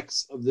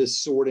effects of this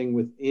sorting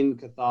within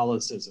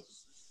Catholicism?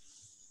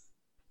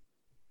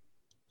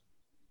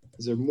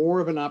 Is there more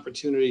of an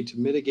opportunity to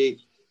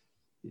mitigate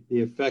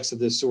the effects of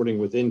this sorting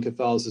within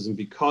Catholicism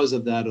because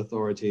of that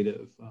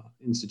authoritative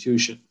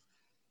institution?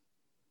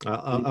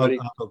 I'll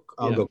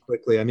go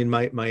quickly. I mean,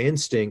 my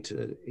instinct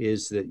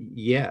is that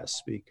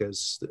yes,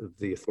 because of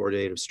the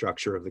authoritative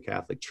structure of the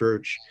Catholic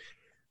Church.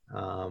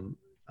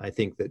 I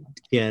think that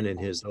Ken, in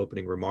his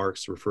opening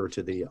remarks, referred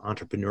to the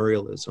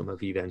entrepreneurialism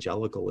of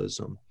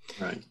evangelicalism.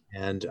 Right.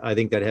 And I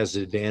think that has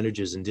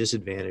advantages and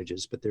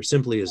disadvantages, but there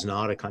simply is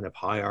not a kind of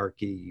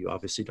hierarchy. You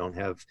obviously don't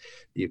have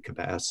the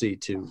capacity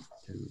to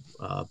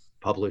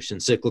publish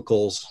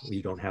encyclicals.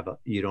 You don't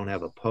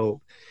have a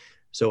pope.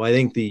 So I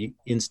think the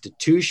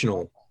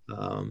institutional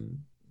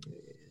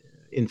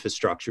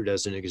infrastructure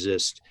doesn't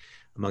exist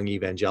among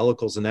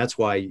evangelicals, and that's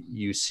why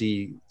you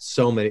see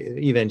so many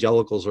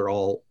evangelicals are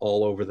all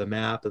over the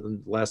map.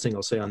 And the last thing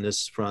I'll say on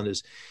this front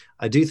is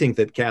I do think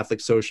that Catholic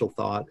social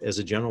thought as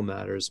a general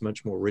matter is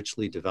much more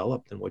richly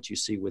developed than what you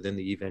see within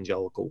the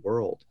evangelical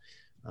world,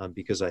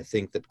 because I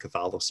think that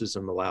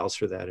Catholicism allows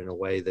for that in a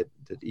way that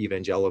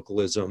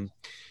evangelicalism,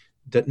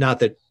 not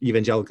that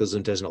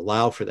evangelicalism doesn't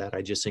allow for that,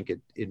 I just think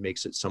it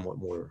makes it somewhat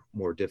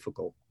more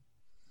difficult.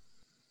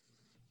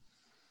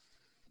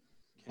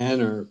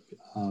 Ken or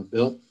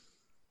Bill?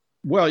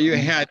 Well, you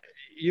had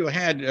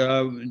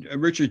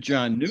Richard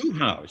John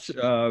Newhouse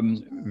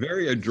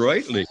very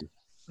adroitly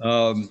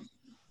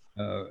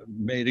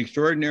made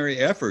extraordinary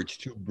efforts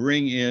to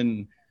bring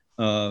in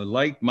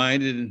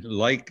like-minded,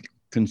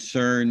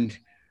 like-concerned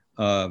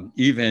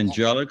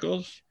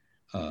evangelicals,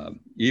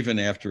 even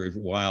after a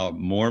while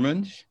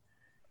Mormons,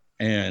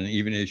 and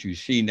even as you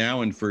see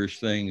now in First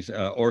Things,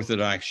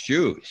 Orthodox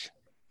Jews,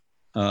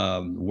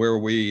 where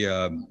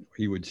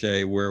he would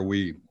say, where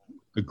we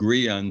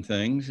agree on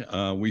things,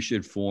 we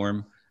should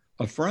form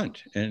a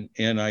front.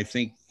 And I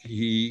think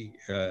he,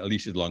 at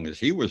least as long as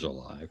he was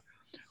alive,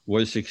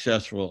 was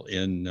successful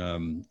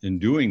in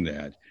doing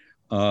that.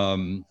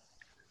 And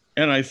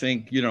I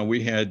think,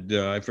 we had,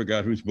 I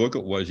forgot whose book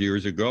it was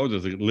years ago, that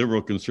the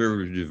liberal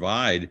conservative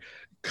divide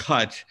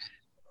cut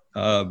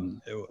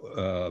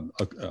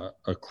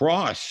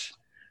across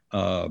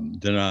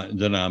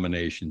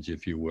denominations,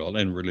 if you will,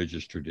 and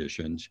religious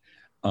traditions,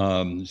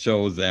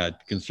 so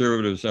that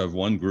conservatives of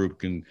one group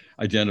can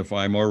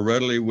identify more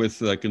readily with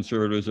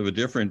conservatives of a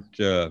different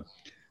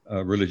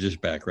religious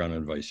background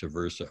and vice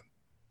versa.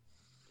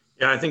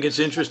 Yeah, I think it's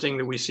interesting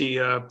that we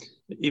see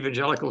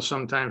evangelicals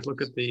sometimes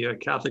look at the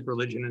Catholic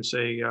religion and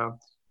say,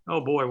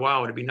 oh boy,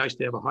 wow, it'd be nice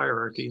to have a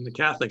hierarchy. And the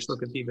Catholics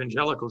look at the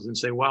evangelicals and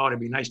say, wow, it'd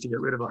be nice to get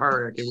rid of a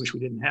hierarchy. I wish we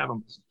didn't have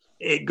them.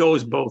 It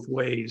goes both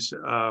ways.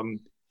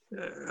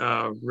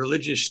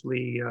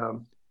 Religiously,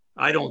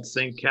 I don't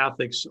think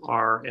Catholics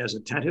are as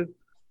attentive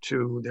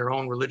to their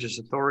own religious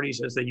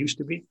authorities as they used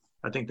to be.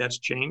 I think that's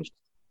changed.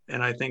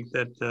 And I think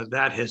that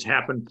that has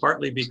happened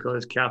partly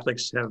because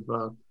Catholics have,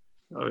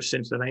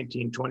 since the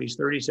 1920s,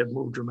 30s, have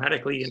moved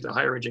dramatically into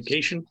higher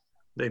education.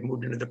 They've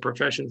moved into the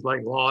professions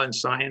like law and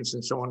science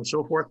and so on and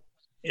so forth.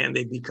 And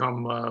they've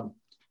become,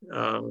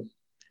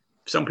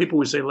 some people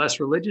would say less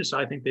religious.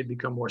 I think they've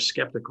become more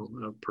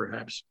skeptical,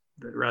 perhaps,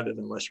 rather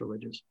than less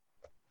religious.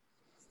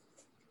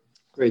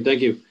 Great,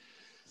 thank you.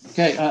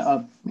 Okay,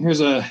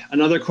 here's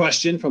another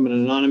question from an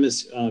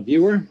anonymous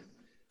viewer.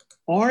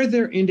 Are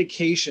there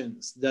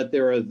indications that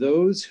there are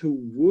those who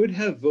would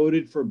have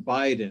voted for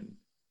Biden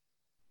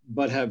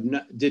but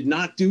did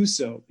not do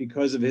so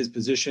because of his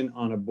position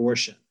on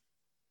abortion?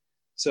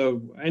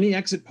 So any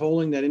exit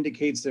polling that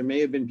indicates there may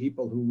have been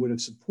people who would have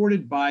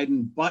supported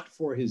Biden but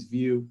for his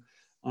view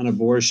on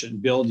abortion.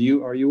 Bill,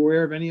 are you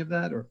aware of any of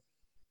that, or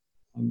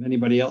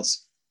anybody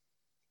else?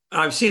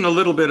 I've seen a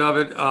little bit of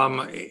it.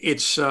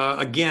 It's,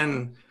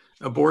 again,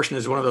 abortion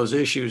is one of those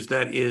issues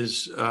that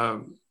is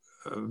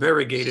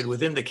variegated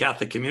within the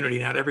Catholic community.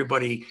 Not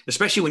everybody,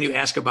 especially when you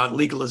ask about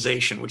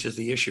legalization, which is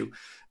the issue,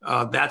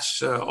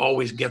 that's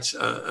always gets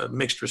a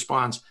mixed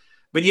response.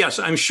 But yes,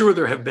 I'm sure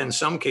there have been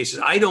some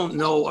cases. I don't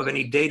know of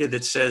any data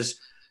that says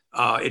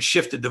it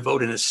shifted the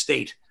vote in a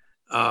state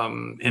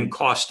and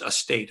cost a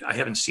state. I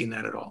haven't seen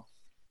that at all.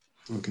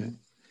 Okay.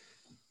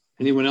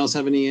 Anyone else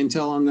have any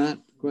intel on that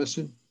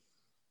question?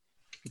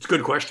 It's a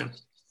good question.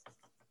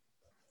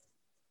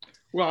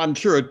 Well, I'm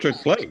sure it took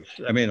place.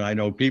 I mean, I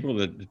know people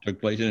that it took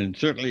place, and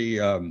certainly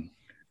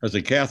as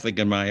a Catholic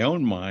in my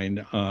own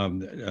mind,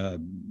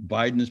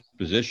 Biden's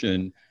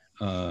position,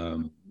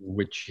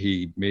 which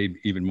he made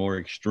even more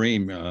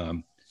extreme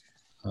in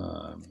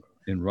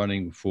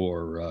running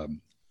for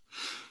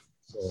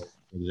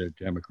the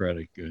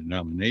Democratic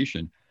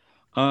nomination,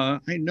 I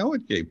know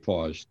it gave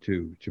pause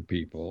to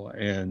people,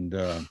 and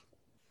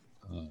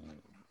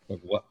but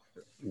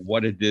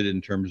what it did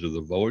in terms of the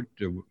vote,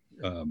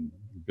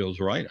 Bill's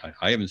right.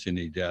 I haven't seen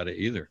any data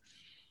either.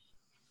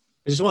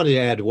 I just wanted to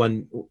add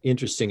one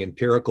interesting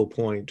empirical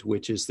point,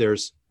 which is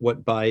there's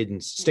what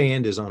Biden's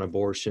stand is on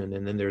abortion,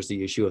 and then there's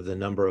the issue of the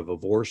number of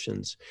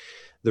abortions.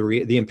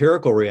 The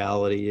empirical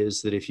reality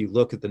is that if you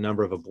look at the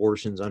number of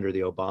abortions under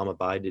the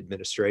Obama-Biden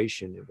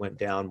administration, it went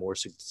down more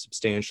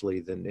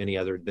substantially than any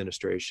other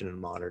administration in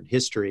modern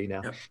history.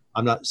 Now, yep.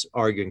 I'm not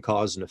arguing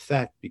cause and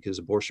effect, because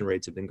abortion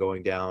rates have been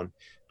going down,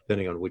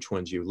 depending on which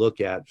ones you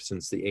look at,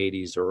 since the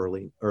 80s or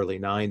early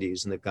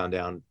 90s, and they've gone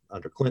down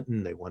under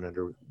Clinton, they went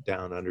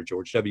down under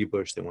George W.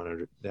 Bush, they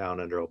went down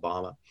under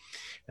Obama,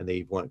 and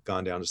they've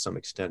gone down to some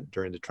extent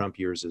during the Trump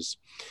years as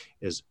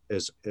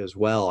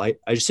well. I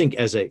just think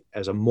as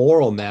a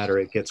moral matter,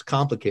 it gets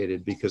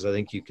complicated, because I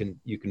think you can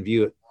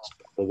view it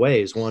a couple of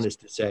ways. One is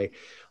to say,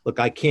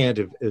 look, I can't,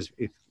 as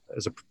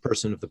a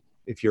person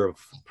if you're of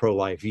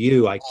pro-life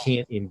view, I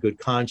can't in good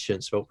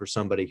conscience vote for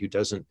somebody who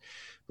doesn't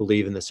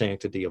believe in the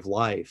sanctity of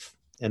life.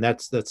 And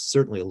that's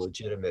certainly a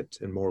legitimate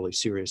and morally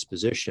serious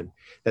position.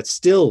 That's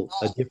still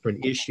a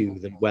different issue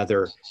than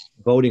whether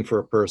voting for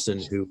a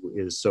person who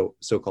is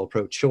so-called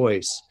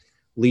pro-choice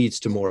leads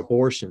to more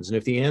abortions. And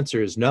if the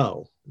answer is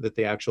no, that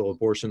the actual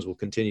abortions will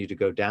continue to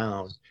go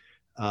down,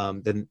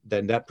 then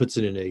that puts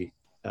it in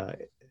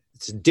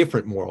it's a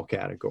different moral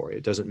category.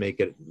 It doesn't make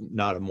it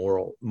not a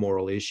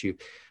moral issue.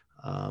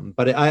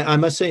 But I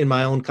must say, in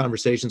my own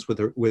conversations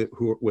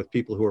with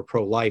people who are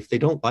pro-life, they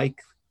don't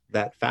like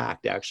that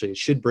fact. Actually, it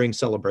should bring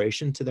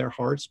celebration to their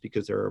hearts,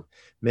 because there are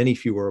many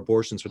fewer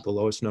abortions, with the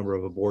lowest number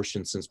of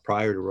abortions since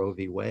prior to Roe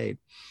v. Wade.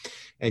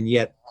 And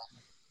yet,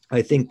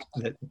 I think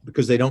that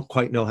because they don't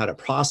quite know how to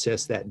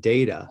process that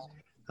data,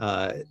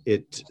 they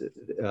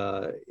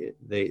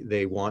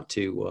want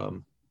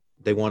to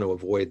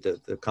avoid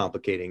the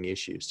complicating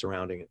issues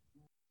surrounding it.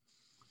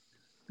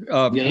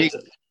 Pete,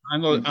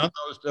 on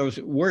those,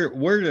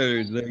 where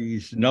do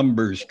these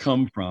numbers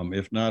come from,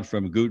 if not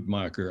from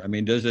Guttmacher? I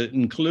mean, does it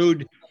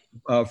include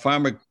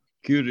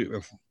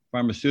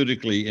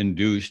pharmaceutically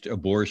induced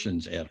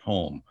abortions at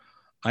home?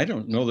 I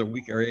don't know that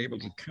we are able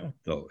to count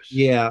those.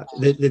 Yeah,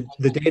 the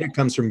data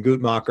comes from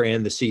Guttmacher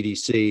and the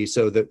CDC.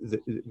 So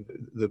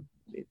the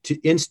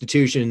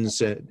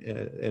institutions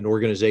and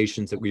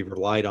organizations that we've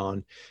relied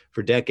on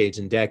for decades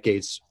and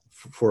decades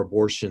for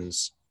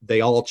abortions,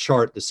 they all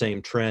chart the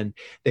same trend.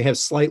 They have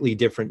slightly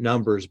different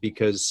numbers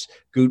because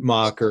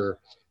Guttmacher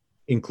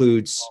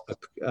includes,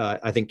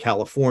 I think,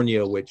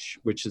 California, which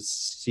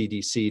is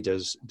CDC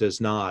does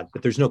not.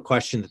 But there's no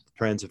question that the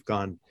trends have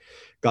gone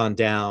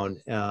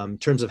down. In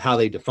terms of how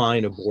they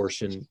define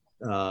abortion,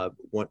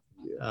 one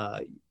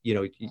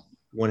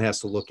has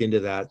to look into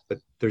that. But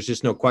there's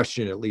just no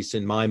question, at least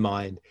in my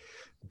mind,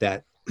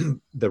 that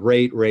the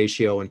rate,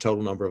 ratio, and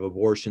total number of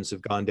abortions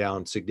have gone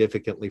down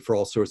significantly for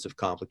all sorts of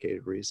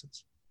complicated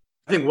reasons.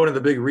 I think one of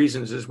the big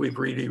reasons is we've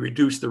really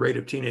reduced the rate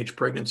of teenage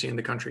pregnancy in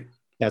the country.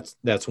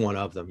 That's one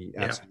of them.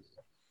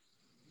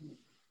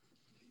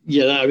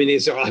 Yeah, I mean,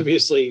 these are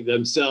obviously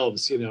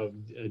themselves,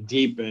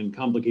 deep and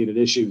complicated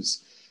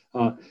issues.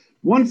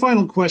 One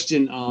final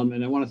question,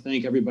 and I want to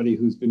thank everybody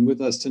who's been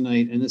with us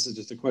tonight. And this is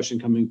just a question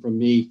coming from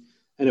me,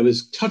 and it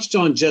was touched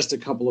on just a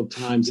couple of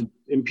times.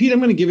 And Pete, I'm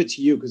going to give it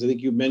to you because I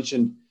think you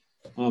mentioned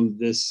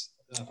this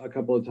a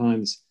couple of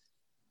times.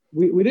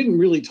 We didn't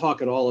really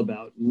talk at all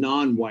about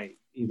non-white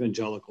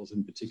evangelicals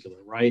in particular,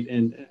 right?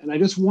 And I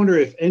just wonder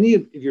if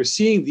if you're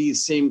seeing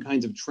these same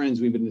kinds of trends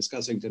we've been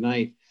discussing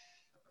tonight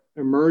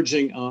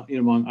emerging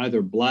among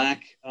either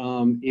Black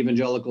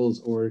evangelicals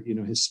or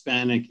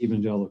Hispanic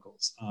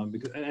evangelicals,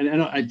 because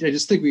I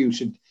just think we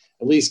should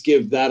at least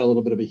give that a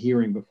little bit of a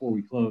hearing before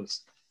we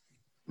close.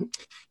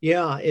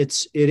 Yeah,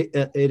 it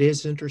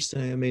is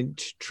interesting. I mean,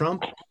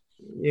 Trump,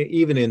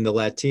 even in the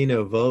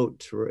Latino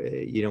vote,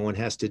 one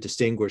has to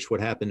distinguish what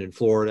happened in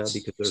Florida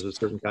because there's a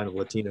certain kind of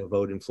Latino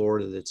vote in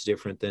Florida that's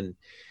different than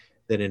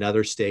in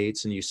other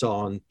states, and you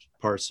saw in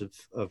parts of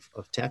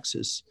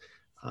Texas.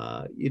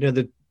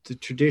 The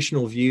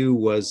traditional view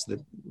was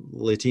that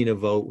Latino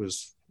vote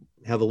was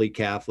heavily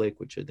Catholic,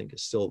 which I think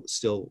is still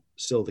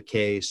the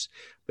case,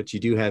 but you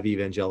do have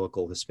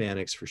evangelical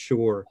Hispanics for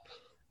sure.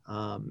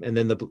 And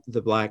then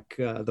the Black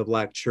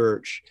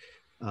church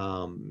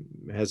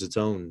has its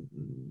own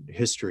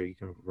history,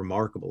 kind of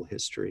remarkable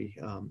history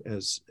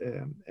as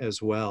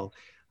well.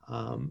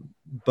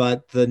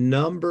 But the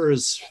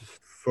numbers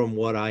from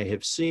what I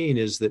have seen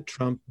is that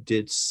Trump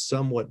did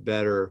somewhat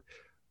better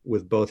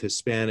with both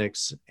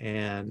Hispanics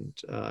and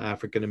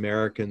African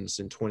Americans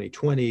in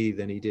 2020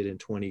 than he did in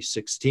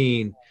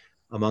 2016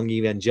 among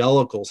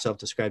evangelicals,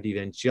 self-described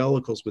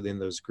evangelicals within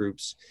those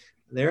groups.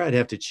 There I'd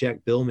have to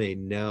check. Bill may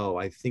know.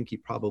 I think he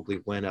probably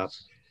went up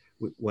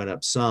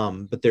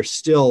some, but there's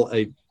still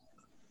a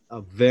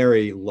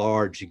very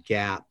large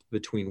gap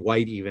between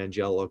white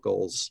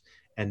evangelicals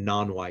and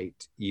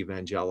non-white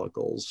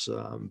evangelicals.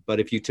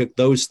 But if you took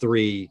those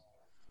three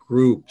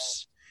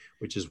groups,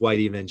 which is white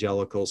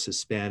evangelicals,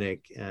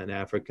 Hispanic, and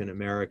African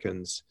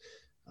Americans,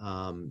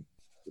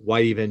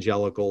 white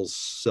evangelicals,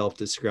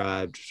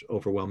 self-described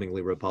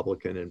overwhelmingly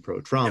Republican and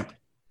pro-Trump,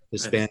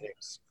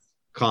 Hispanics,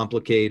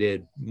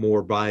 complicated,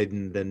 more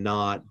Biden than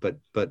not, but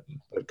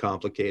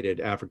complicated,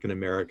 African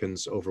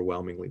Americans,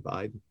 overwhelmingly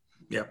Biden.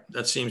 Yeah,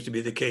 that seems to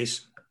be the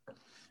case.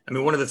 I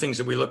mean, one of the things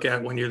that we look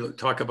at when you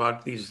talk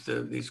about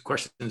these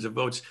questions of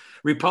votes,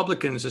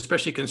 Republicans,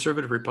 especially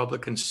conservative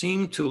Republicans,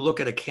 seem to look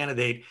at a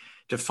candidate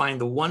to find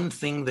the one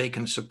thing they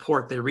can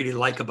support they really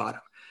like about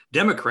him.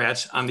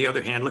 Democrats, on the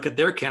other hand, look at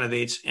their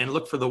candidates and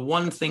look for the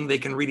one thing they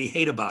can really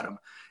hate about them.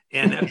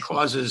 And that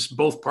causes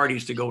both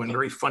parties to go in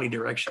very funny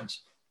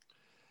directions.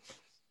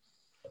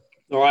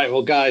 All right.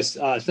 Well, guys,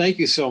 thank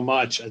you so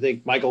much. I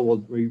think Michael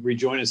will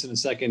rejoin us in a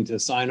second to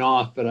sign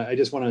off, but I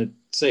just want to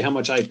say how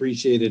much I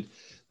appreciated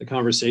the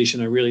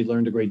conversation. I really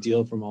learned a great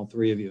deal from all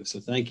three of you.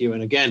 So thank you.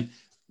 And again,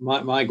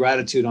 my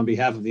gratitude on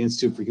behalf of the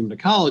Institute for Human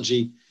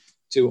Ecology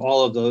to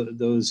all of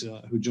those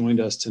who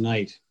joined us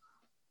tonight.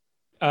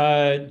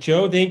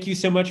 Joe, thank you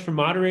so much for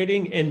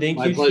moderating, and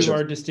thank you pleasure. to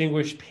our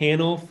distinguished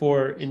panel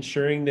for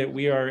ensuring that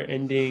we are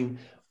ending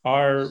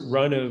our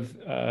run of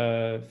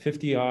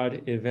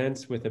 50-odd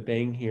events with a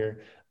bang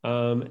here.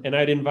 And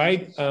I'd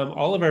invite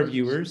all of our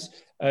viewers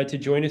to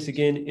join us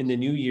again in the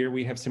new year.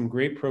 We have some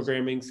great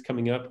programmings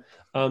coming up.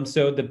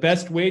 So the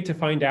best way to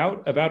find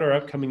out about our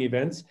upcoming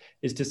events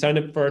is to sign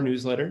up for our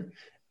newsletter.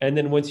 And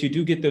then once you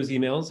do get those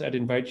emails, I'd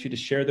invite you to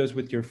share those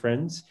with your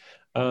friends.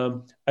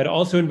 I'd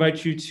also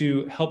invite you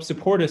to help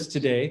support us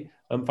today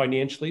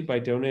financially by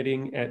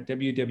donating at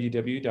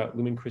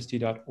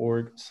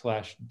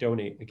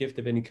www.lumenchristi.org/donate. A gift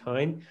of any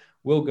kind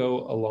will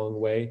go a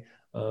long way.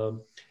 And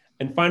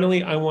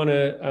finally, I want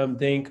to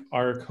thank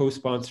our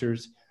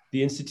co-sponsors,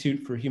 the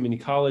Institute for Human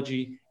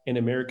Ecology and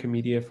American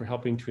Media, for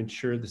helping to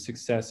ensure the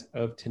success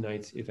of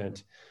tonight's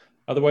event.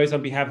 Otherwise,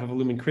 on behalf of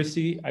Lumen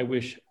Christi, I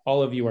wish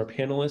all of you, our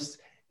panelists,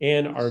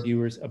 and our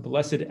viewers a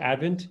blessed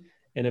Advent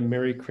and a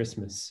Merry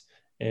Christmas.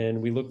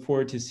 And we look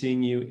forward to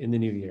seeing you in the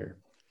new year.